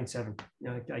losing 9-7.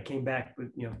 I came back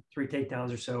with 3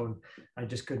 takedowns or so, and I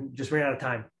just couldn't. Just ran out of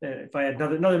time. If I had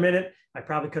another minute, I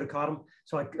probably could have caught him.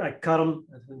 So I caught him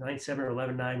 9-7 or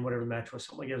 11-9, whatever the match was.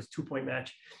 Something like it was a 2-point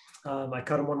match. I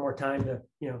cut him one more time to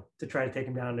try to take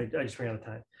him down. I just ran out of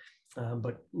time.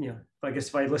 But I guess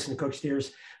if I listened to Coach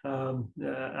Steers, I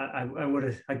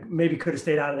maybe could have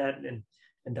stayed out of that and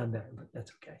done better, but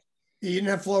that's okay. You didn't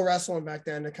have Flow Wrestling back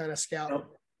then to kind of scout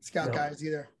guys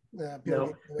either.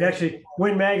 No, actually,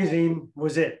 Win Magazine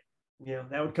was it.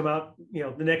 That would come out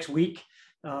the next week,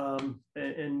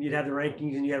 and you'd have the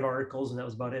rankings and you have articles, and that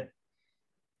was about it.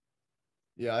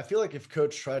 Yeah, I feel like if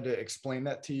Coach tried to explain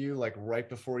that to you like right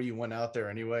before you went out there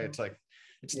anyway, it's like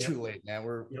it's too late, man.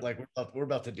 We're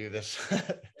about to do this.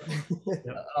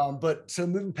 But so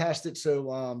moving past it,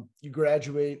 so you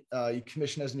graduate, you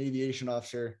commission as an aviation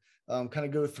officer. Kind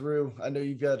of go through. I know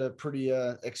you've got a pretty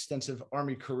extensive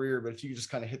Army career, but if you could just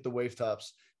kind of hit the wave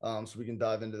tops, so we can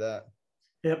dive into that.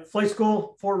 Yep, flight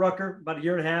school, Fort Rucker, about 1.5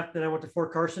 years. Then I went to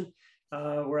Fort Carson,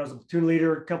 where I was a platoon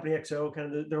leader, Company XO,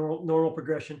 kind of the normal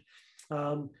progression.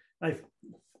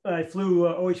 I flew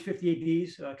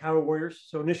OH-58Ds, Kiowa Warriors.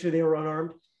 So initially they were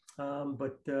unarmed,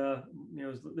 but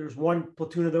there's 1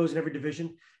 platoon of those in every division.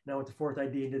 And I went to 4th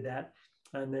ID and did that.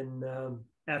 And then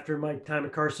after my time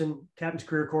at Carson, Captain's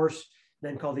Career Course,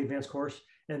 then called the Advanced Course.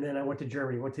 And then I went to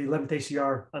Germany, went to the 11th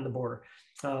ACR on the border.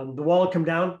 The wall had come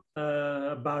down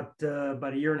about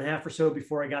 1.5 years or so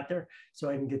before I got there. So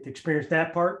I didn't get to experience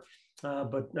that part,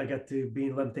 but I got to be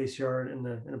in 11th ACR in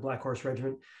the Black Horse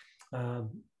Regiment.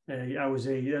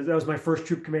 That was my first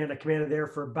troop command. I commanded there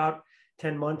for about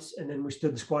 10 months, and then we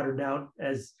stood the squadron down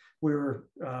as we were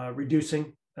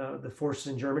reducing the forces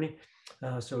in Germany.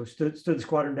 So stood the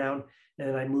squadron down,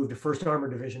 and I moved to 1st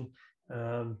Armored Division.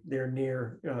 They're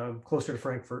near closer to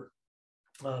Frankfurt.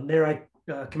 There I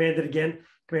commanded again,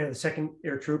 commanded the 2nd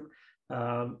Air Troop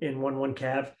in 1-1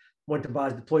 Cav. Went to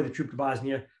deploy the troop to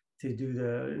Bosnia to do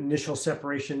the initial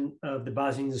separation of the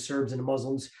Bosnians, the Serbs, and the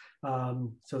Muslims.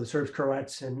 So the Serbs,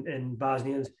 Croats, and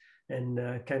Bosnians,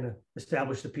 and kind of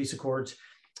established the peace accords.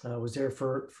 Was there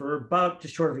for about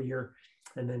just short of 1 year,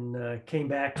 and then came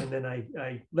back, and then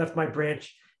I left my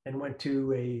branch and went to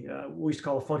what we used to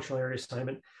call a functional area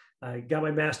assignment. I got my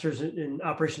master's in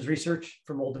operations research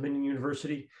from Old Dominion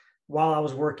University while I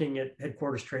was working at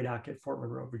headquarters TRADOC at Fort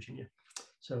Monroe, Virginia.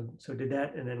 So did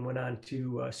that, and then went on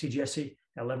to CGSC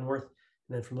at Leavenworth,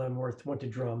 and then from Leavenworth went to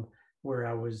Drum, where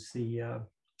I was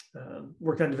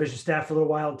worked on division staff for a little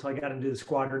while until I got into the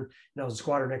squadron, and I was a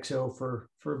squadron XO for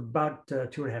about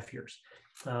 2.5 years.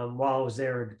 While I was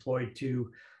there, I deployed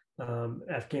to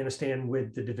Afghanistan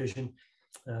with the division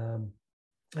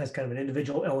as kind of an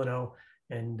individual LNO,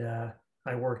 and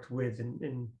I worked with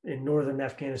in northern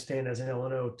Afghanistan as an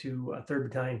LNO to 3rd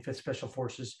Battalion, 5th Special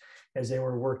Forces, as they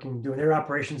were doing their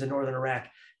operations in northern Iraq,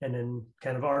 and then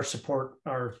kind of our support,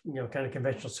 our kind of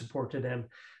conventional support to them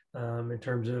in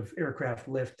terms of aircraft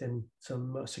lift and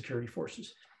some security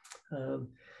forces. And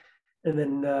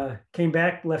then came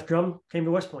back, left drum, came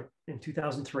to West Point in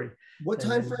 2003. What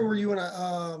time frame were you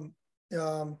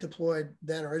deployed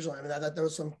then originally? I mean, that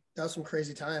was some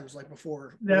crazy times, like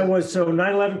before. That was, so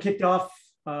 9/11 kicked off,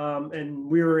 and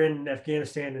we were in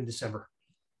Afghanistan in December.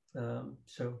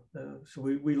 So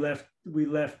we left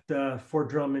Fort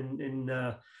Drum in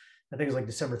I think it was like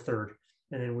December 3rd.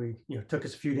 And then we, took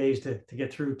us a few days to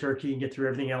get through Turkey and get through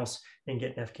everything else and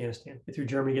get in Afghanistan, get through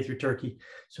Germany, get through Turkey.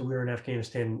 So we were in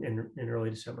Afghanistan in early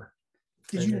December.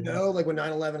 Did you know, like when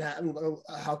 9/11 happened,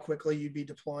 how quickly you'd be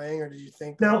deploying, or did you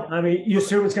think? No, I mean, you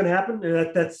assume it's going to happen.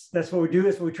 That's what we do.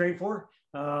 That's what we train for.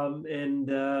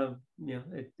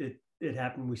 It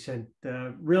happened. We sent,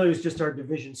 really it was just our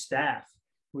division staff.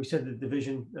 We sent the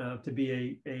division to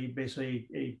be basically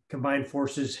a combined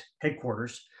forces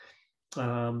headquarters.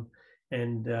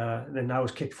 And then I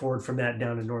was kicked forward from that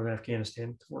down to northern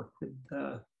Afghanistan to work with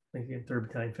I think the 3rd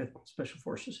Battalion, 5th Special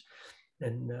Forces,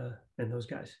 and those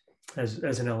guys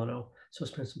as an LNO. So I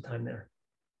spent some time there.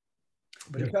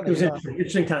 But it was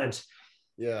interesting times.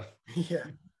 Yeah. Yeah.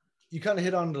 You kind of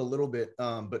hit on it a little bit,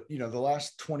 but the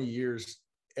last 20 years,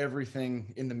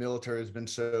 everything in the military has been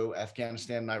so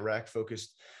Afghanistan and Iraq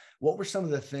focused. What were some of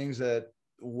the things that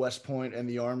West Point and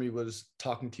the Army was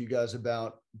talking to you guys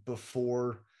about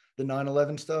before the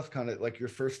 9/11 stuff, kind of like your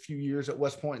first few years at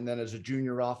West Point, and then as a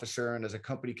junior officer and as a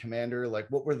company commander? Like,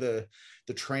 what were the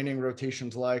training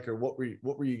rotations like, or what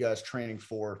were you guys training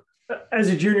for? As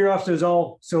a junior officer, it was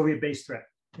all Soviet-based threat.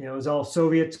 It was all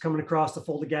Soviets coming across the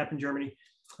Fulda Gap in Germany,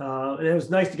 and it was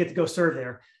nice to get to go serve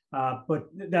there. But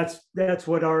that's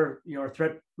what our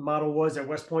threat model was at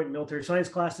West Point military science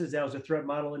classes. That was a threat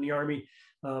model in the Army,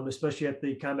 especially at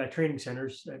the combat training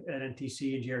centers at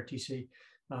NTC and GRTC.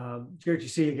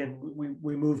 GRTC, again,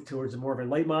 we moved towards a more of a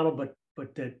light model,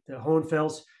 but at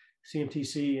Hohenfels,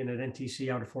 CMTC, and at NTC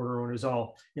out of Fort Irwin,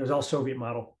 it was all Soviet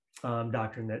model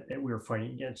doctrine that we were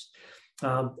fighting against.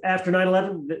 After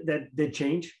 9/11, that did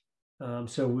change.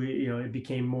 So it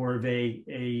became more of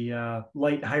a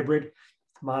light hybrid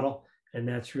model, and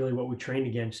that's really what we trained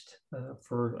against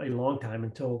for a long time,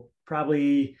 until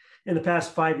probably in the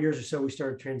past 5 years or so, we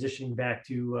started transitioning back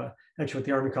to actually what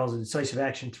the Army calls a decisive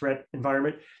action threat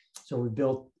environment. So we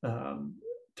built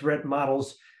threat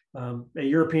models, a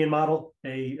European model,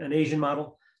 an Asian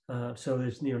model. So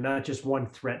there's not just one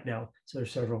threat now. So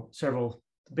there's several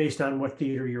based on what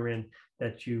theater you're in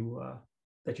that you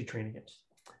train against,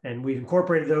 and we've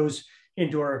incorporated those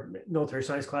into our military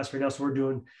science class right now. So we're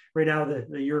doing right now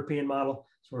the European model.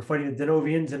 So we're fighting the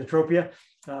Denovians and Atropia,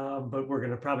 but we're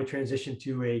going to probably transition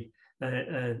to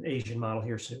an Asian model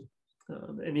here soon.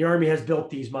 And the Army has built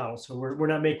these models, so we're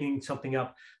not making something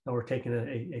up. We're taking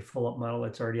a full up model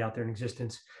that's already out there in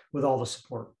existence with all the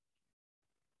support.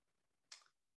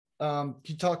 Can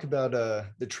you talk about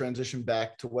the transition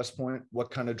back to West Point? What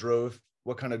kind of drove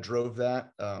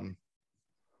that?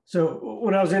 So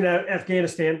when I was in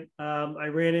Afghanistan, I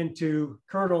ran into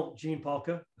Colonel Gene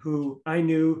Palka, who I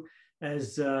knew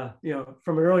as,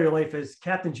 from an earlier life as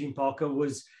Captain Gene Palka,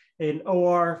 was an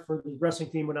OR for the wrestling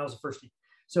team when I was a firstie.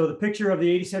 So the picture of the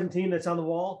 87 team that's on the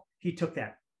wall, he took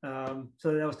that.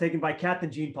 So that was taken by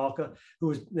Captain Gene Palka, who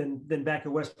was then back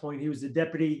at West Point. He was the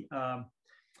deputy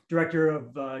director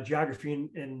of geography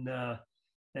and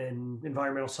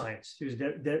environmental science. He was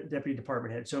deputy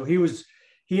department head. So he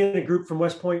and a group from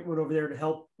West Point went over there to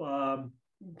help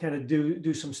kind of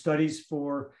do some studies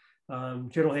for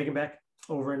General Hagenbeck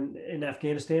over in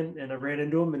Afghanistan. And I ran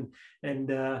into him, and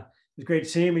it was great to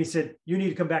see him. And he said, "You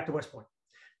need to come back to West Point."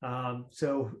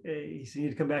 So he said, "You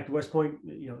need to come back to West Point,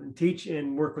 and teach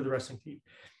and work with the wrestling team."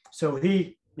 So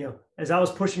he, as I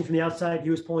was pushing from the outside, he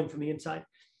was pulling from the inside,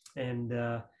 and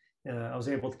I was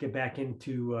able to get back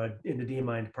into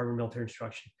DMI, Department of Military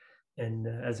Instruction, and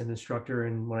as an instructor.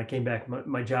 And when I came back,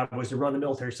 my job was to run the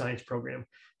military science program,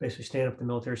 basically stand up the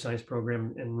military science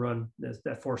program and run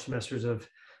that 4 semesters of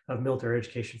military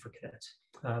education for cadets.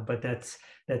 But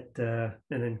and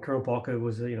then Colonel Palka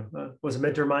was a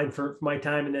mentor of mine for my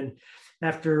time. And then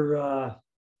after,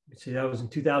 that was in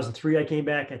 2003, I came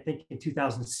back. I think in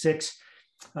 2006,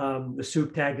 the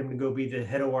SOUP tagged him to go be the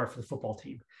head OR for the football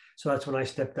team. So that's when I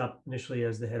stepped up initially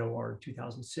as the head OR in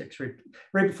 2006,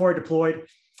 right before I deployed.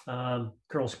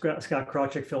 Colonel Scott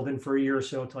Krawczyk filled in for a year or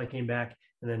so until I came back,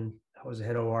 and then I was a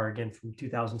head OR again from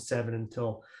 2007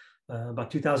 until about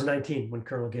 2019 when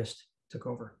Colonel Gist took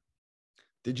over.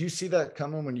 Did you see that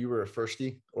coming when you were a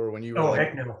firstie, or when you were? Oh,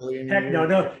 heck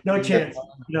no, no chance.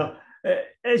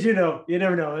 As you know, you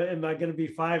never know. Am I going to be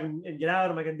 5 and get out?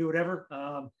 Am I going to do whatever?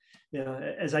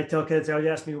 as I tell kids, they always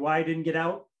ask me why I didn't get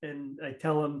out. And I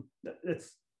tell them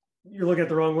you're looking at it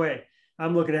the wrong way.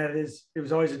 I'm looking at it as it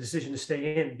was always a decision to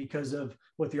stay in because of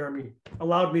what the Army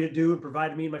allowed me to do and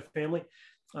provided me and my family.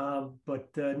 No,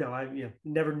 I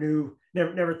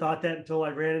never thought that until I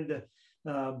ran into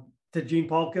to Gene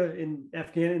Polka in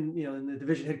in the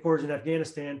division headquarters in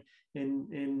Afghanistan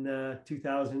in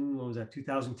 2000. What was that?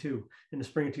 2002, in the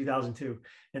spring of 2002,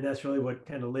 and that's really what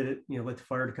kind of lit the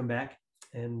fire to come back.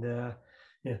 And I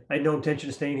had no intention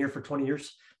of staying here for 20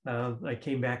 years. I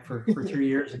came back for 3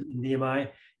 years in DMI,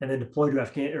 and then deployed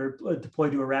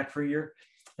to Iraq for a year.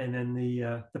 And then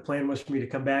the plan was for me to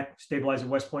come back, stabilize at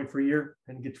West Point for a year,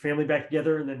 and get the family back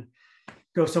together, and then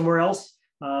go somewhere else.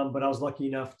 But I was lucky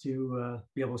enough to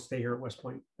be able to stay here at West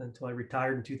Point until I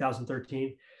retired in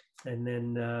 2013, and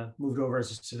then moved over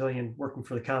as a civilian, working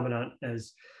for the commandant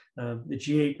as the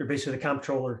G8, or basically the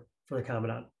comptroller for the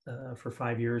commandant for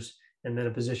 5 years. And then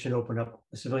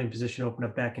a civilian position opened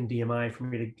up back in DMI for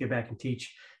me to get back and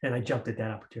teach. And I jumped at that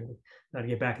opportunity to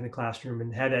get back in the classroom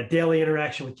and had that daily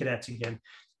interaction with cadets again,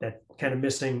 that kind of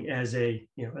missing as a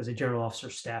general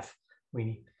officer staff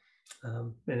weenie.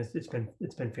 And it's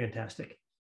been fantastic.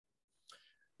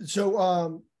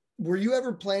 So, were you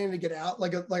ever planning to get out?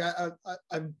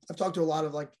 I've talked to a lot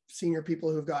of like senior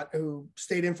people who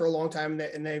stayed in for a long time,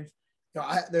 and they've,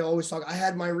 they always talk, I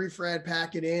had my refrad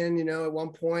packet in, at one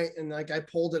point, and like I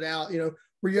pulled it out.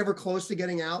 Were you ever close to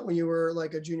getting out when you were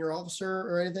like a junior officer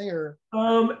or anything? Or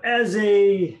as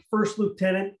a first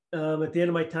lieutenant, at the end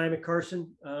of my time at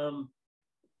Carson,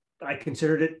 I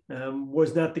considered it.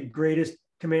 Was not the greatest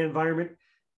command environment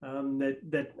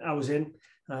that I was in.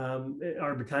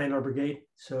 Our battalion, our brigade.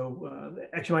 So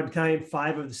actually, my battalion,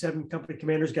 5 of the 7 company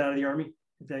commanders got out of the Army.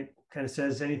 If that kind of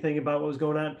says anything about what was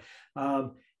going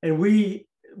on. And we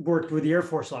worked with the Air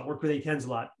Force a lot, worked with A-10s a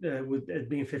lot, with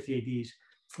being 50 ADs.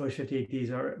 Always 50 ADs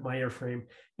are my airframe.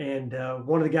 And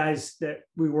one of the guys that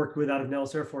we worked with out of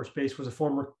Nellis Air Force Base was a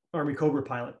former Army Cobra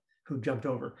pilot who jumped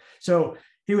over. So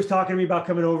he was talking to me about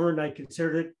coming over, and I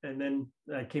considered it. And then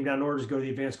I came down in orders to go to the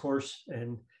advanced course,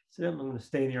 and said, I'm going to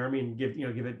stay in the Army and give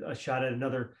it a shot at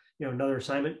another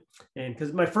assignment. And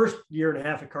because my first year and a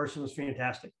half at Carson was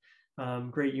fantastic.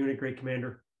 Great unit, great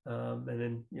commander. And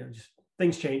then, just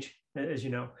things change, as you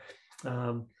know.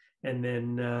 And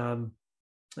then,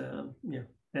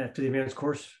 after the advanced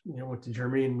course, went to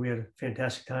Germany, and we had a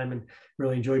fantastic time and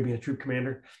really enjoyed being a troop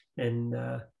commander and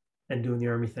doing the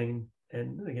Army thing.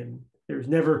 And again, there's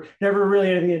never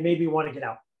really anything that made me want to get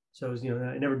out. So it was,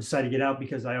 I never decided to get out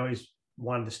because I always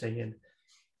wanted to stay in.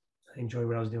 I enjoyed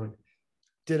what I was doing.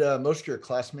 Did most of your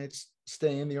classmates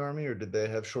stay in the Army, or did they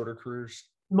have shorter careers?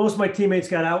 Most of my teammates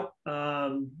got out.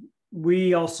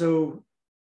 We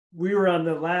were on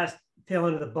the last tail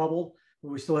end of the bubble,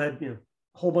 where we still had, a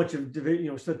whole bunch of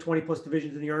still 20 plus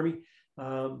divisions in the Army.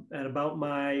 At about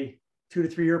my 2 to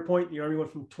 3 year point, the Army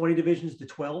went from 20 divisions to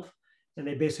 12, and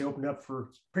they basically opened up for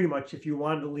pretty much, if you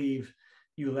wanted to leave,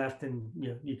 you left, and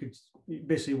you could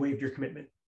basically waived your commitment.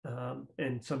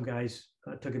 And some guys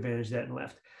took advantage of that and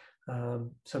left.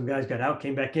 Some guys got out,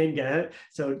 came back in, got it.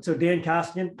 So Dan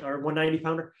Costigan, our 190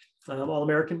 pounder,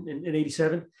 All-American in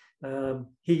 87,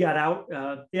 he got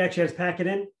out. He actually has packet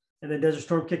in, and then Desert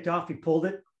Storm kicked off. He pulled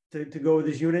it to go with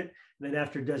his unit. And then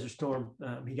after Desert Storm,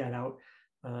 he got out,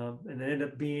 and then ended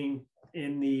up being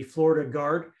in the Florida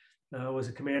Guard, was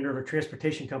a commander of a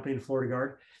transportation company in the Florida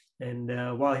Guard.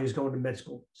 And while he was going to med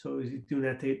school. So he was doing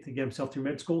that to get himself through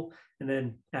med school. And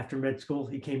then after med school,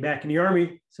 he came back in the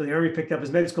Army. So the Army picked up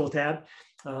his med school tab,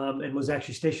 and was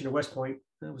actually stationed at West Point.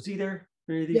 Was he there?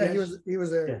 Yeah, he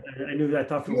was there. Yeah, I knew that. I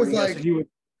thought he was like,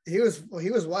 he was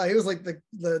wild. He was like the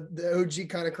OG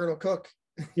kind of Colonel Cook.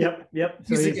 Yep. He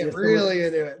used to get really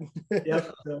into it.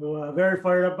 Yep. So very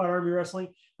fired up about Army wrestling.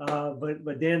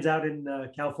 But Dan's out in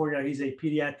California. He's a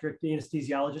pediatric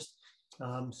anesthesiologist.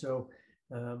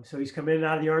 So he's come in and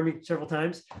out of the Army several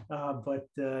times, but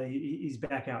he's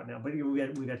back out now. But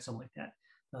we've had some like that.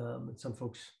 And some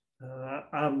folks,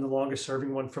 I'm the longest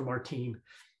serving one from our team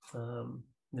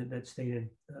that stayed in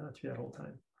through that whole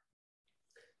time.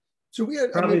 So we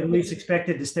had probably the least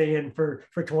expected to stay in for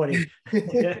 20.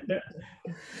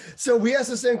 So we asked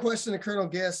the same question to Colonel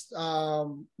Gist,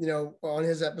 on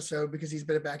his episode, because he's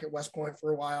been back at West Point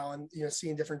for a while and,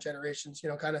 seeing different generations,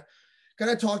 kind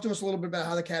of talk to us a little bit about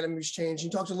how the academy's changed. You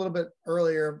talked a little bit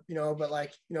earlier, but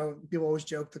people always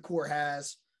joke the Corps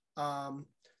has,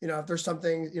 if there's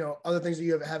something, other things that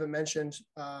you haven't mentioned,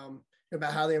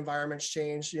 about how the environment's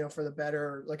changed, for the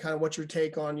better, like kind of what's your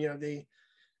take on, the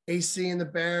AC in the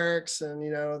barracks and,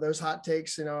 those hot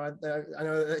takes, I know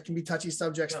that can be touchy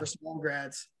subjects for small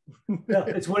grads. Yeah,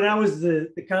 it's when I was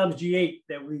the comms G8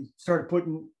 that we started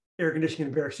putting air conditioning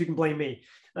in the barracks. You can blame me.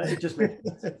 It's just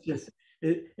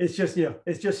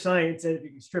science. And if you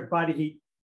can strip body heat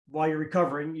while you're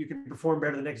recovering, you can perform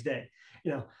better the next day.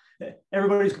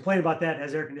 Everybody who's complaining about that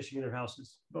has air conditioning in their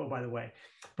houses. Oh, by the way,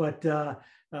 but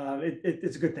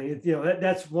it's a good thing.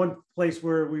 That's one place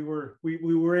where we were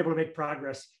able to make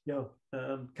progress.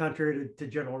 Contrary to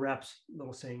General Rapp's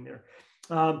little saying there.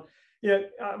 I'm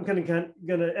going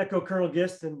to echo Colonel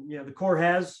Gist, and the Corps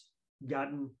has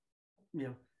gotten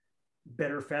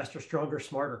better, faster, stronger,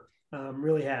 smarter.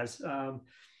 Really has.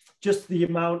 Just the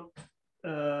amount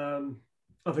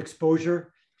of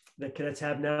exposure that cadets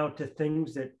have now to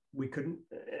things that we couldn't,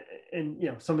 and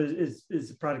some of it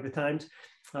is a product of times.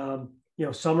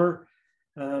 Summer,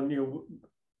 go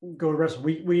to wrestle.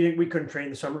 We couldn't train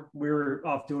in the summer. We were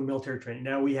off doing military training.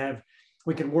 Now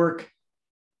we can work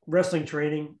wrestling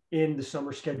training in the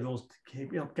summer schedules to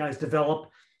help guys develop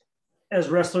as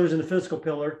wrestlers in the physical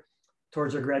pillar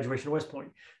towards their graduation at West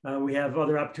Point. We have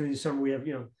other opportunities this summer. We have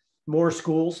more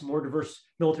schools, more diverse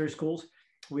military schools.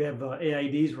 We have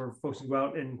AIDs where folks can go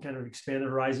out and kind of expand their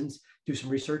horizons, do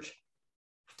some research.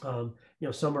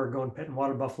 Some are going petting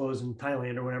water buffaloes in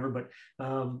Thailand or whatever,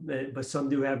 but some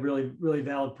do have really, really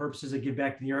valid purposes that give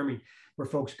back to the Army, where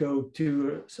folks go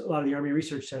to a lot of the Army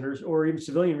research centers or even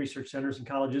civilian research centers and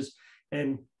colleges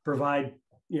and provide,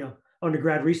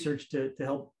 undergrad research to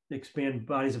help expand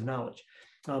bodies of knowledge.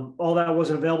 All that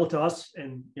wasn't available to us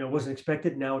and, wasn't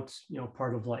expected. Now it's,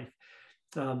 part of life.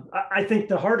 I think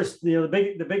the hardest,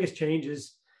 the biggest change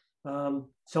is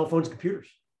cell phones, computers.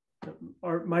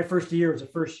 My first year was the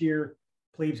first year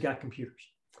plebes got computers.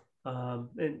 And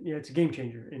it's a game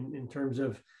changer in terms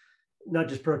of not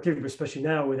just productivity, but especially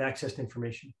now with access to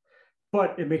information.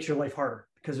 But it makes your life harder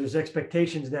because there's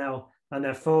expectations now on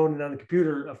that phone and on the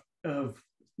computer of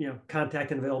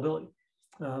contact and availability.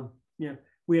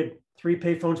 We had 3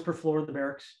 payphones per floor in the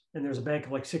barracks, and there's a bank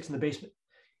of like 6 in the basement.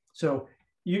 So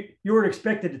you weren't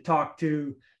expected to talk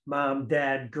to mom,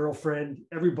 dad, girlfriend,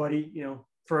 everybody,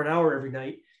 for an hour every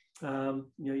night.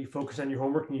 You focus on your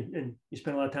homework and you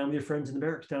spend a lot of time with your friends in the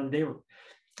barracks down in the day room.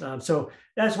 So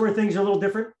that's where things are a little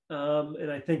different.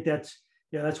 And I think that's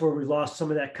where we lost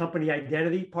some of that company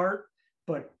identity part.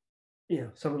 But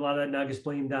a lot of that now gets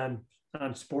blamed on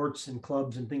sports and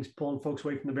clubs and things pulling folks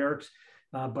away from the barracks.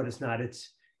 But it's not.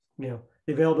 It's the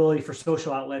availability for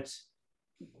social outlets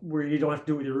where you don't have to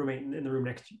do it with your roommate in the room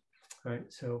next to you.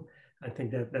 Right. So I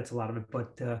think that's a lot of it.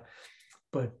 But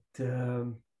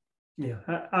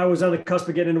I was on the cusp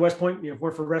of getting into West Point. If it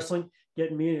weren't for wrestling,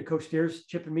 getting me and Coach Steers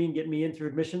chipping me and getting me in through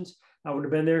admissions, I wouldn't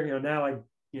have been there. Now I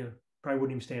probably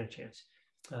wouldn't even stand a chance.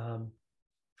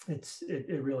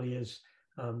 It really is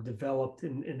developed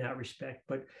in that respect.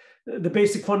 But the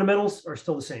basic fundamentals are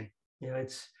still the same.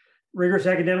 It's rigorous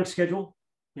academic schedule,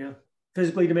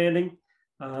 physically demanding.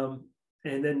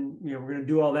 And then, we're going to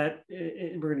do all that.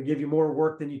 And we're going to give you more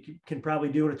work than you can probably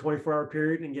do in a 24-hour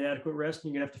period and get adequate rest.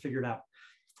 And you're going to have to figure it out.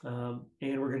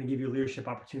 And we're going to give you leadership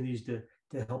opportunities to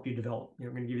help you develop.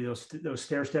 We're going to give you those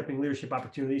stair-stepping leadership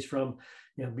opportunities from,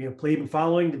 being a plebe and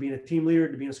following to being a team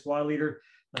leader, to being a squad leader,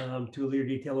 to a leader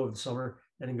detail over the summer,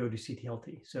 and then go to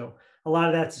CTLT. So a lot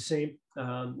of that's the same.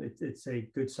 It's a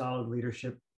good, solid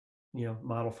leadership,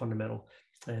 model fundamental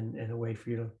and a way for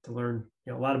you to learn,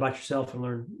 a lot about yourself and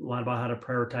learn a lot about how to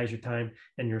prioritize your time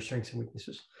and your strengths and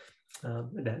weaknesses.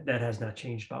 That has not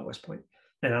changed about West Point,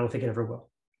 and I don't think it ever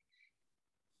will.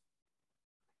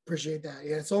 Appreciate that.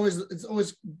 Yeah, it's always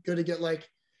good to get like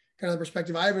kind of the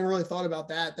perspective. I haven't really thought about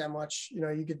that much.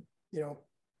 You could,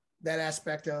 that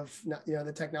aspect of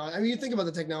the technology. I mean, you think about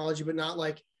the technology, but not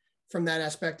like from that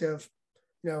aspect of,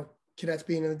 cadets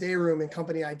being in the day room and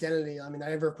company identity. I mean, I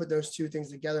never put those two things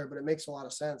together, but it makes a lot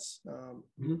of sense.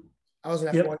 I was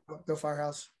an F1, go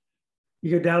Firehouse.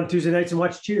 You go down Tuesday nights and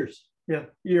watch Cheers. Yeah,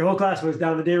 your whole class was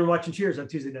down the day room watching Cheers on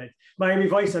Tuesday nights. Miami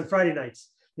Vice on Friday nights.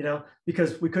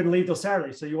 Because we couldn't leave till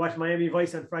Saturday. So you watch Miami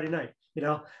Vice on Friday night,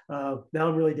 now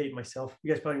I'm really dating myself.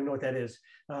 You guys probably don't know what that is.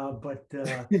 But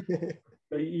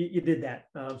you did that.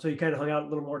 So you kind of hung out a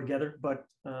little more together, but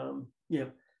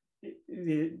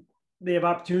they have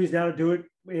opportunities now to do it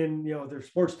in, their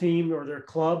sports team or their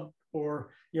club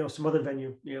or, some other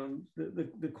venue.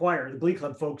 The choir, the Glee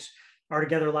Club folks are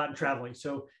together a lot and traveling.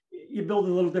 So you build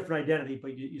a little different identity,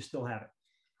 but you still have it.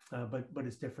 But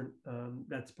it's different.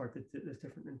 That's the part that's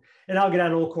different. And I'll get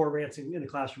on old core rants in the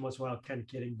classroom once in a while, kind of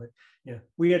kidding. But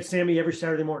we had Sammy every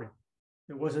Saturday morning.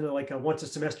 It wasn't like a once a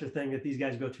semester thing that these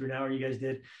guys go through now, or you guys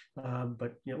did.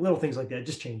 But little things like that,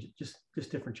 just change it,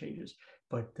 just different changes.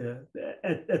 But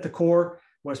at the core,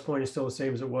 West Point is still the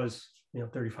same as it was,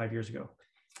 35 years ago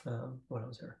when I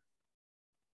was there.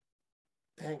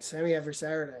 Thanks, Sammy, every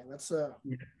Saturday. That's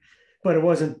yeah. But it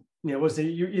wasn't,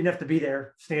 you didn't have to be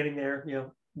there, standing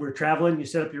there. We're traveling, you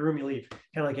set up your room, you leave.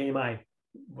 Kind of like AMI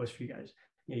was for you guys.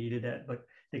 You did that, but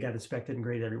they got inspected and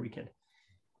graded every weekend.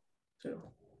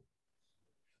 So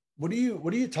what do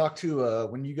you talk to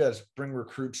when you guys bring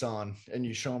recruits on and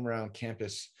you show them around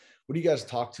campus? What do you guys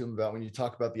talk to them about when you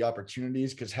talk about the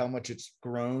opportunities? Because how much it's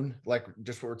grown, like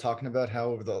just what we're talking about,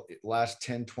 how over the last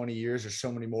 10, 20 years, there's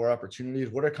so many more opportunities.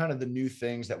 What are kind of the new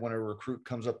things that when a recruit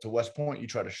comes up to West Point, you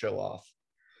try to show off?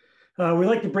 We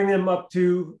like to bring them up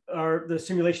to the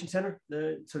simulation center.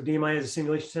 So DMI has a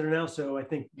simulation center now. So I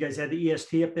think you guys had the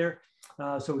EST up there.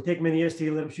 So we take them in the EST,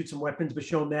 let them shoot some weapons, but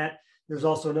show them that. There's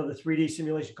also another 3D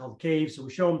simulation called the Cave. So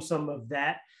we show them some of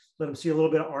that, let them see a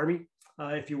little bit of Army,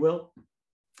 if you will.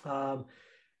 But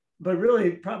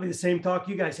really probably the same talk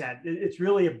you guys had. It's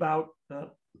really about,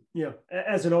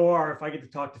 as an OR, if I get to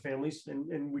talk to families,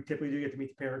 and we typically do get to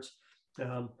meet the parents,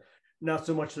 not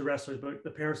so much the wrestlers, but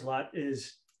the parents a lot,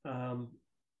 is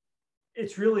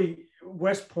it's really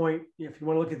West Point, if you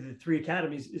want to look at the three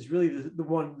academies, is really the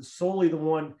one, solely the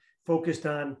one focused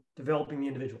on developing the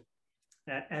individual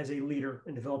as a leader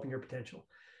and developing your potential.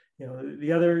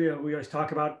 The other, we always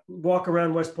talk about walk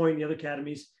around West Point and the other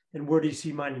academies, and where do you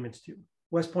see monuments to?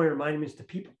 West Point are monuments to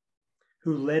people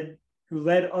who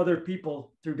led other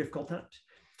people through difficult times.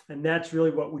 And that's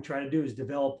really what we try to do, is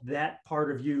develop that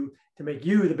part of you to make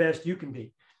you the best you can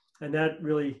be. And that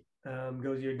really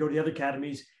goes, you go to the other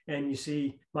academies and you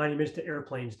see monuments to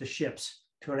airplanes, to ships,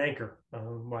 to an anchor.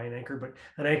 Why an anchor, but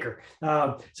an anchor.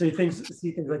 So you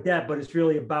see things like that, but it's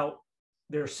really about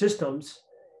their systems,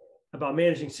 about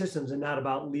managing systems, and not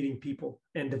about leading people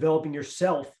and developing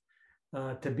yourself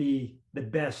to be the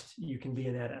best you can be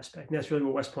in that aspect. And that's really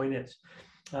what West Point is.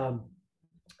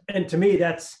 And to me,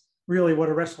 that's really what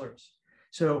a wrestler is.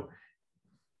 So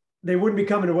they wouldn't be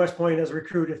coming to West Point as a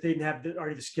recruit if they didn't have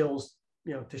already the skills,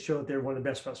 to show that they're one of the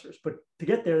best wrestlers. But to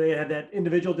get there, they had that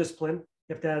individual discipline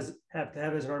you have to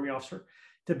have as an Army officer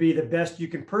to be the best you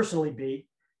can personally be,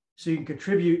 so you can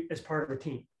contribute as part of a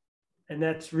team. And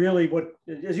that's really what,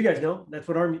 as you guys know, that's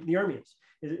what the Army is.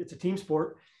 It's a team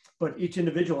sport, but each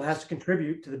individual has to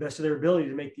contribute to the best of their ability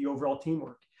to make the overall team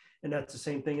work. And that's the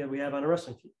same thing that we have on a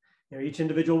wrestling team. Each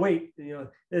individual weight,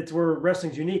 it's where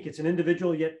wrestling's unique. It's an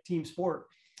individual yet team sport.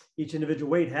 Each individual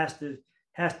weight has to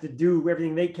do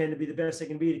everything they can to be the best they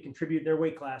can be, to contribute their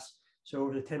weight class. So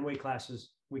over the 10 weight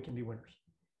classes, we can be winners.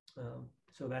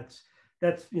 So that's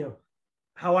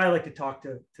how I like to talk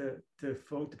to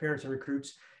parents and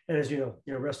recruits. And as you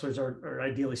know, wrestlers are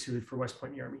ideally suited for West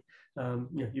Point and the Army.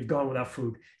 You've gone without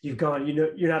food. You've gone,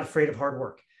 you're not afraid of hard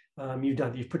work.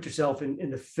 You've put yourself in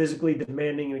the physically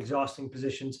demanding and exhausting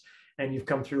positions, and you've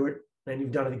come through it, and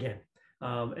you've done it again.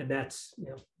 And that's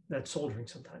soldiering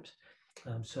sometimes.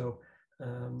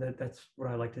 That's what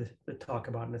I like to talk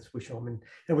about, and that's we show them.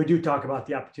 And we do talk about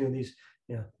the opportunities,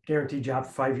 guaranteed job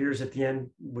for 5 years at the end,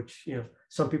 which,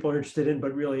 some people are interested in,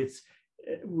 but really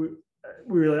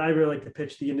I really like to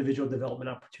pitch the individual development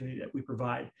opportunity that we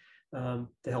provide to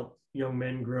help young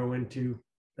men grow into,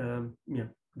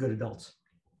 good adults.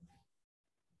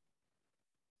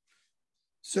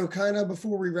 So kind of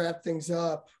before we wrap things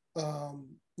up,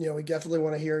 we definitely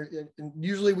want to hear, and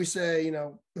usually we say,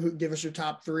 give us your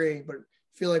top 3, but I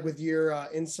feel like with your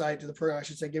insight to the program, I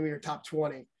should say, give me your top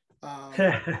 20.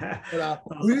 But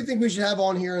who do you think we should have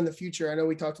on here in the future? I know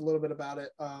we talked a little bit about it.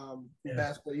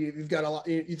 But you've got a lot.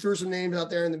 You threw some names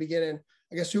out there in the beginning.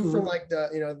 I guess who from like the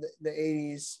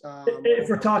 80s. If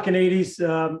we're talking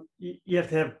 80s, you have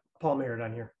to have Paul Merritt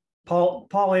on here. Paul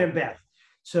and Beth.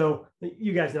 So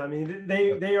you guys know. I mean,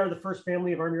 they are the first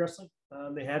family of Army wrestling.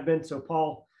 They have been. So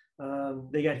Paul,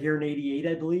 they got here in '88,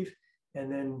 I believe,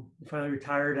 and then finally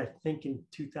retired, I think, in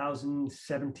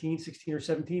 2017, 16 or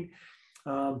 17.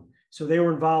 So they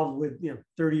were involved with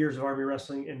 30 years of Army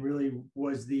wrestling, and really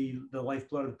was the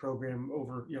lifeblood of the program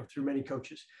over through many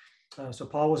coaches. So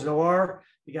Paul was an OR.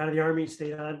 He got out of the Army,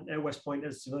 stayed on at West Point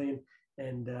as a civilian,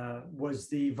 and was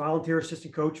the volunteer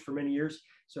assistant coach for many years.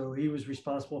 So he was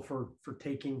responsible for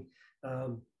taking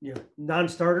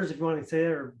non-starters, if you want to say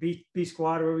it, or B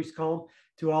squad, or whatever we call them,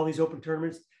 to all these open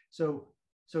tournaments. So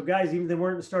guys, even if they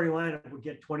weren't in the starting lineup, would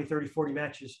get 20, 30, 40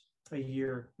 matches a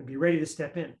year and be ready to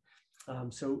step in.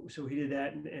 So he did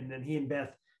that, and then he and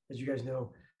Beth, as you guys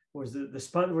know, were the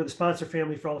sponsor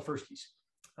family for all the firsties.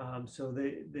 So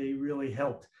they really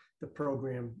helped the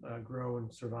program grow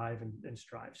and survive and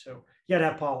strive. So you got to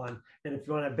have Paul on, and if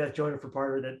you want to have Beth join for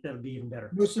part of that would be even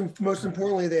better. Most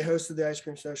importantly, they hosted the ice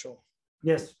cream social.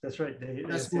 Yes, that's right.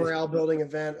 That's morale building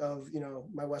event of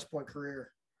my West Point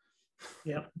career.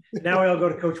 Yeah. Now I'll go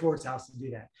to Coach Ward's house to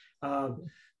do that. Let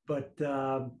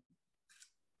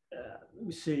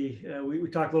me see. We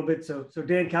talked a little bit. So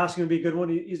Dan Kowski going to be a good one.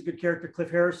 He's a good character.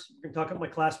 Cliff Harris. We're going to talk about my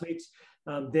classmates.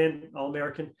 Dan,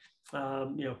 All-American.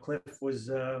 Cliff was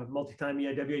a multi-time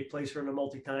EIWA placer and a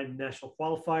multi-time national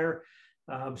qualifier.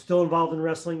 Still involved in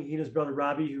wrestling. He and his brother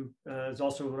Robbie, who is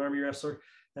also an Army wrestler,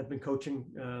 have been coaching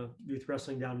youth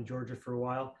wrestling down in Georgia for a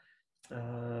while.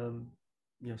 Some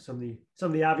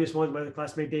of the obvious ones, my other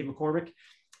classmate Dave McCormick.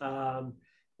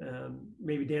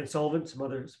 Maybe Dan Sullivan, some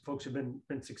folks have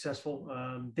been successful.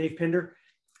 Dave Pinder,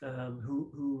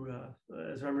 who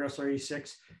as an Army wrestler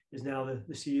 86, is now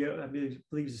the CEO. I believe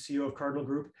he's the CEO of Cardinal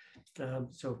Group.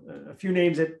 So a few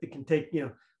names that can take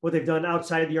what they've done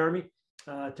outside the Army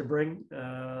to bring.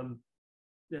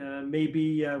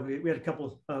 Maybe we had a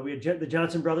couple. We had the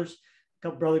Johnson brothers, a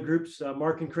couple brother groups.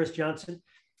 Mark and Chris Johnson,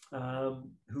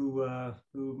 who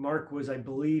Mark was, I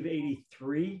believe,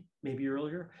 83, maybe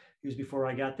earlier. He was before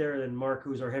I got there. And Mark,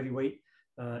 who's our heavyweight,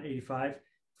 85.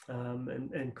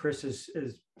 And Chris has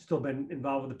still been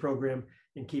involved with the program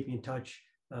and keeping in touch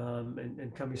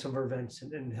and coming to some of our events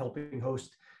and helping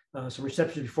host some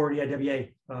receptions before the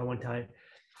EIWA one time.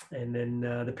 And then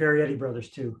the Perrietti brothers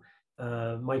too,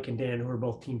 Mike and Dan, who are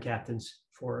both team captains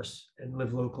for us and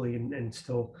live locally and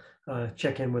still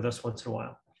check in with us once in a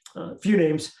while. A few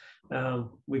names,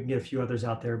 we can get a few others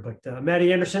out there, but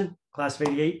Matty Anderson, class of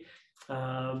 88,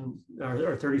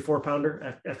 our 34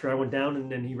 pounder after I went down,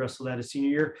 and then he wrestled that his senior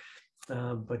year,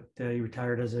 but he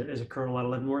retired as a colonel out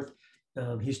of Leavenworth.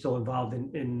 He's still involved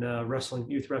in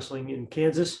wrestling, youth wrestling in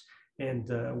Kansas, and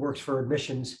works for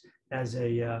admissions as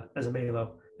a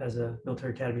MALO, as a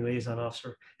military academy liaison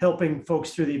officer, helping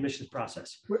folks through the admissions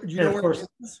process. What's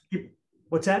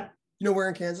that? You know where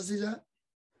in Kansas he's at?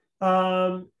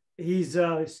 He's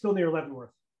still near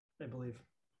Leavenworth, I believe.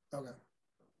 Okay.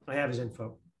 I have his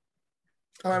info.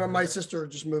 My sister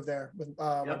just moved there with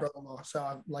my brother-in-law. So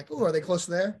I'm like, oh, are they close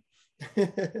to there?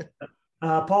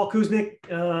 Paul Kuznick,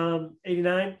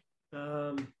 89,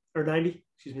 or 90,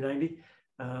 90,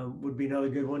 would be another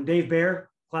good one. Dave Bear,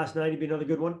 class 90, be another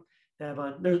good one to have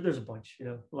on. There's a bunch,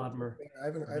 a lot of them are. I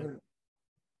haven't.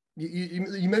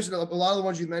 You mentioned a lot of the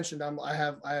ones you mentioned. I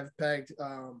have pegged.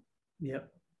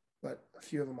 But a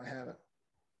few of them I haven't.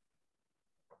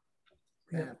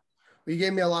 Yeah. Well, you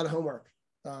gave me a lot of homework.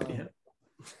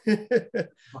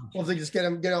 Hopefully, just get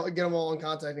them all in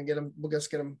contact and we'll just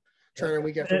get them training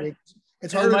week after week.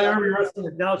 It's hard. My Army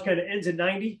wrestling now it's kind of ends at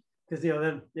 90 because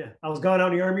I was gone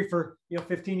out in the Army for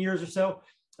 15 years or so.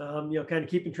 Kind of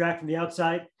keeping track from the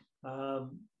outside.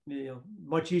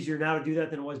 Much easier now to do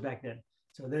that than it was back then.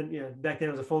 So then, back then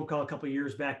it was a phone call a couple of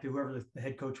years back to whoever the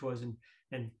head coach was and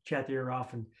chat their ear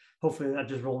off and hopefully not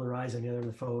just rolling their eyes on the other end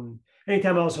of the phone.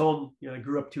 Anytime I was home, I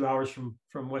grew up 2 hours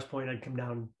from West Point, I'd come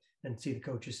down and see the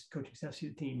coaching staff, see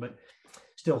the team, but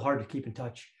still hard to keep in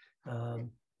touch,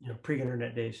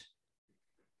 pre-internet days.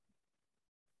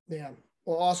 Yeah.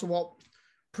 Well, awesome. Well,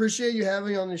 appreciate you having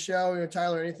me on the show.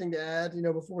 Tyler, anything to add,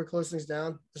 before we close things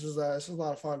down? This was a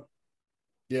lot of fun.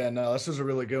 Yeah, no, this was a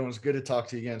really good one. It's good to talk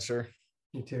to you again, sir.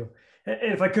 You too.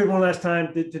 And if I could one last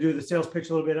time to do the sales pitch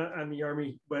a little bit on the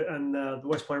Army, but on the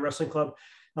West Point Wrestling Club.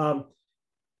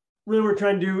 Really what we're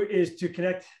trying to do is to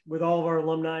connect with all of our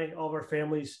alumni, all of our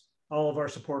families, all of our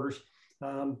supporters,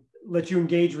 let you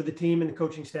engage with the team and the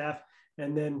coaching staff,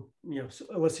 and then,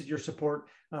 elicit your support.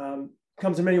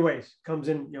 Comes in many ways. Comes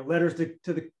in, letters to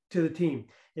the team.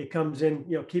 It comes in,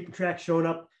 keeping track, showing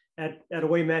up at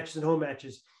away matches and home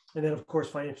matches. And then, of course,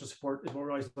 financial support is what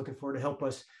we're always looking for to help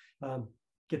us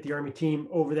get the Army team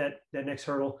over that next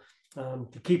hurdle,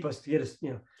 to keep us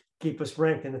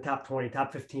ranked in the top 20,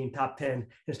 top 15, top 10,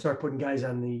 and start putting guys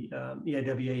on the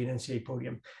EIWA and NCAA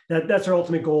podium. That's our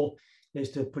ultimate goal,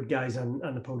 is to put guys on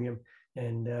the podium.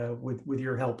 And with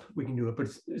your help, we can do it. But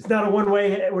it's not a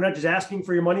one-way. We're not just asking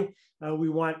for your money. We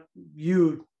want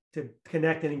you to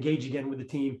connect and engage again with the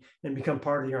team and become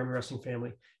part of the Army wrestling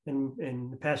family. And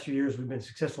in the past few years, we've been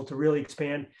successful to really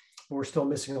expand, but we're still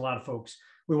missing a lot of folks.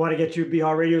 We want to get you.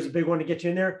 BHAW Radio is a big one to get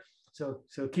you in there. So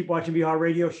keep watching BHAW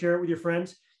Radio, share it with your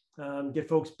friends, get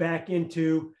folks back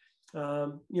into,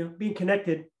 being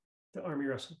connected to Army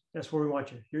wrestling. That's where we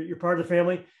want you. You're part of the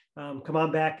family. Come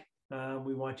on back.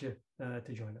 We want you to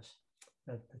join us.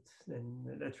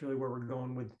 That's really where we're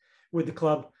going with the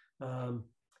club, to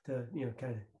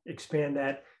kind of expand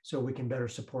that so we can better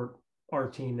support our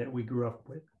team that we grew up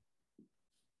with.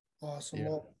 Awesome. Yeah.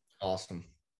 Well, Awesome.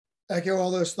 Echo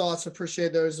all those thoughts.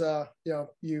 Appreciate those.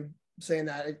 You saying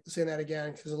that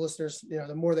again, because the listeners,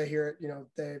 the more they hear it,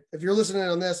 if you're listening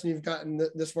on this and you've gotten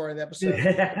this far in the episode,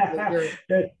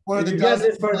 one of the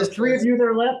this far, the three of you that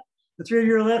are left,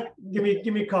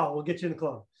 give me a call. We'll get you in the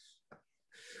club.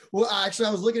 Well, actually,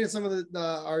 I was looking at some of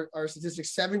our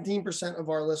statistics. 17% of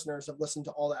our listeners have listened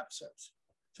to all the episodes,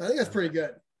 so I think that's pretty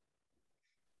good.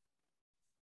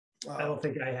 I don't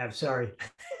think I have. Sorry,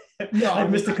 no, I've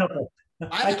missed a couple.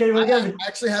 I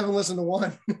actually haven't listened to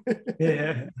one.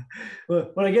 Yeah. Well,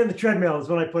 when I get in the treadmill is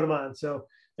when I put them on. So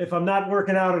if I'm not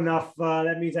working out enough,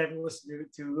 that means I haven't listened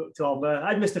to all. But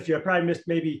I missed a few. I probably missed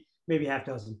maybe half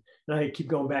dozen. And I keep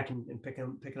going back and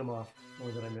picking them off.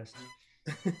 More that I missed.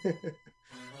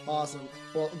 Awesome.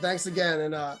 Well, thanks again,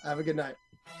 and have a good night.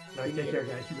 All right, take care,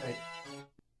 guys. Good night.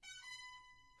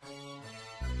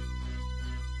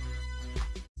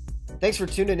 Thanks for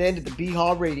tuning in to the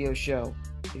BHAW Radio Show.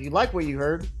 If you like what you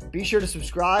heard, be sure to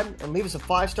subscribe and leave us a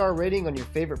 5-star rating on your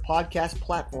favorite podcast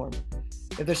platform.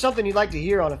 If there's something you'd like to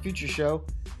hear on a future show,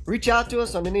 reach out to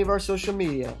us on any of our social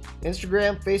media,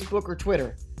 Instagram, Facebook, or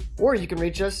Twitter. Or you can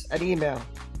reach us at email,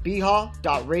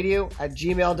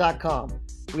 bhaw.radio@gmail.com.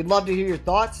 We'd love to hear your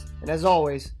thoughts, and as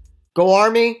always, go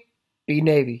Army, be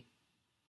Navy.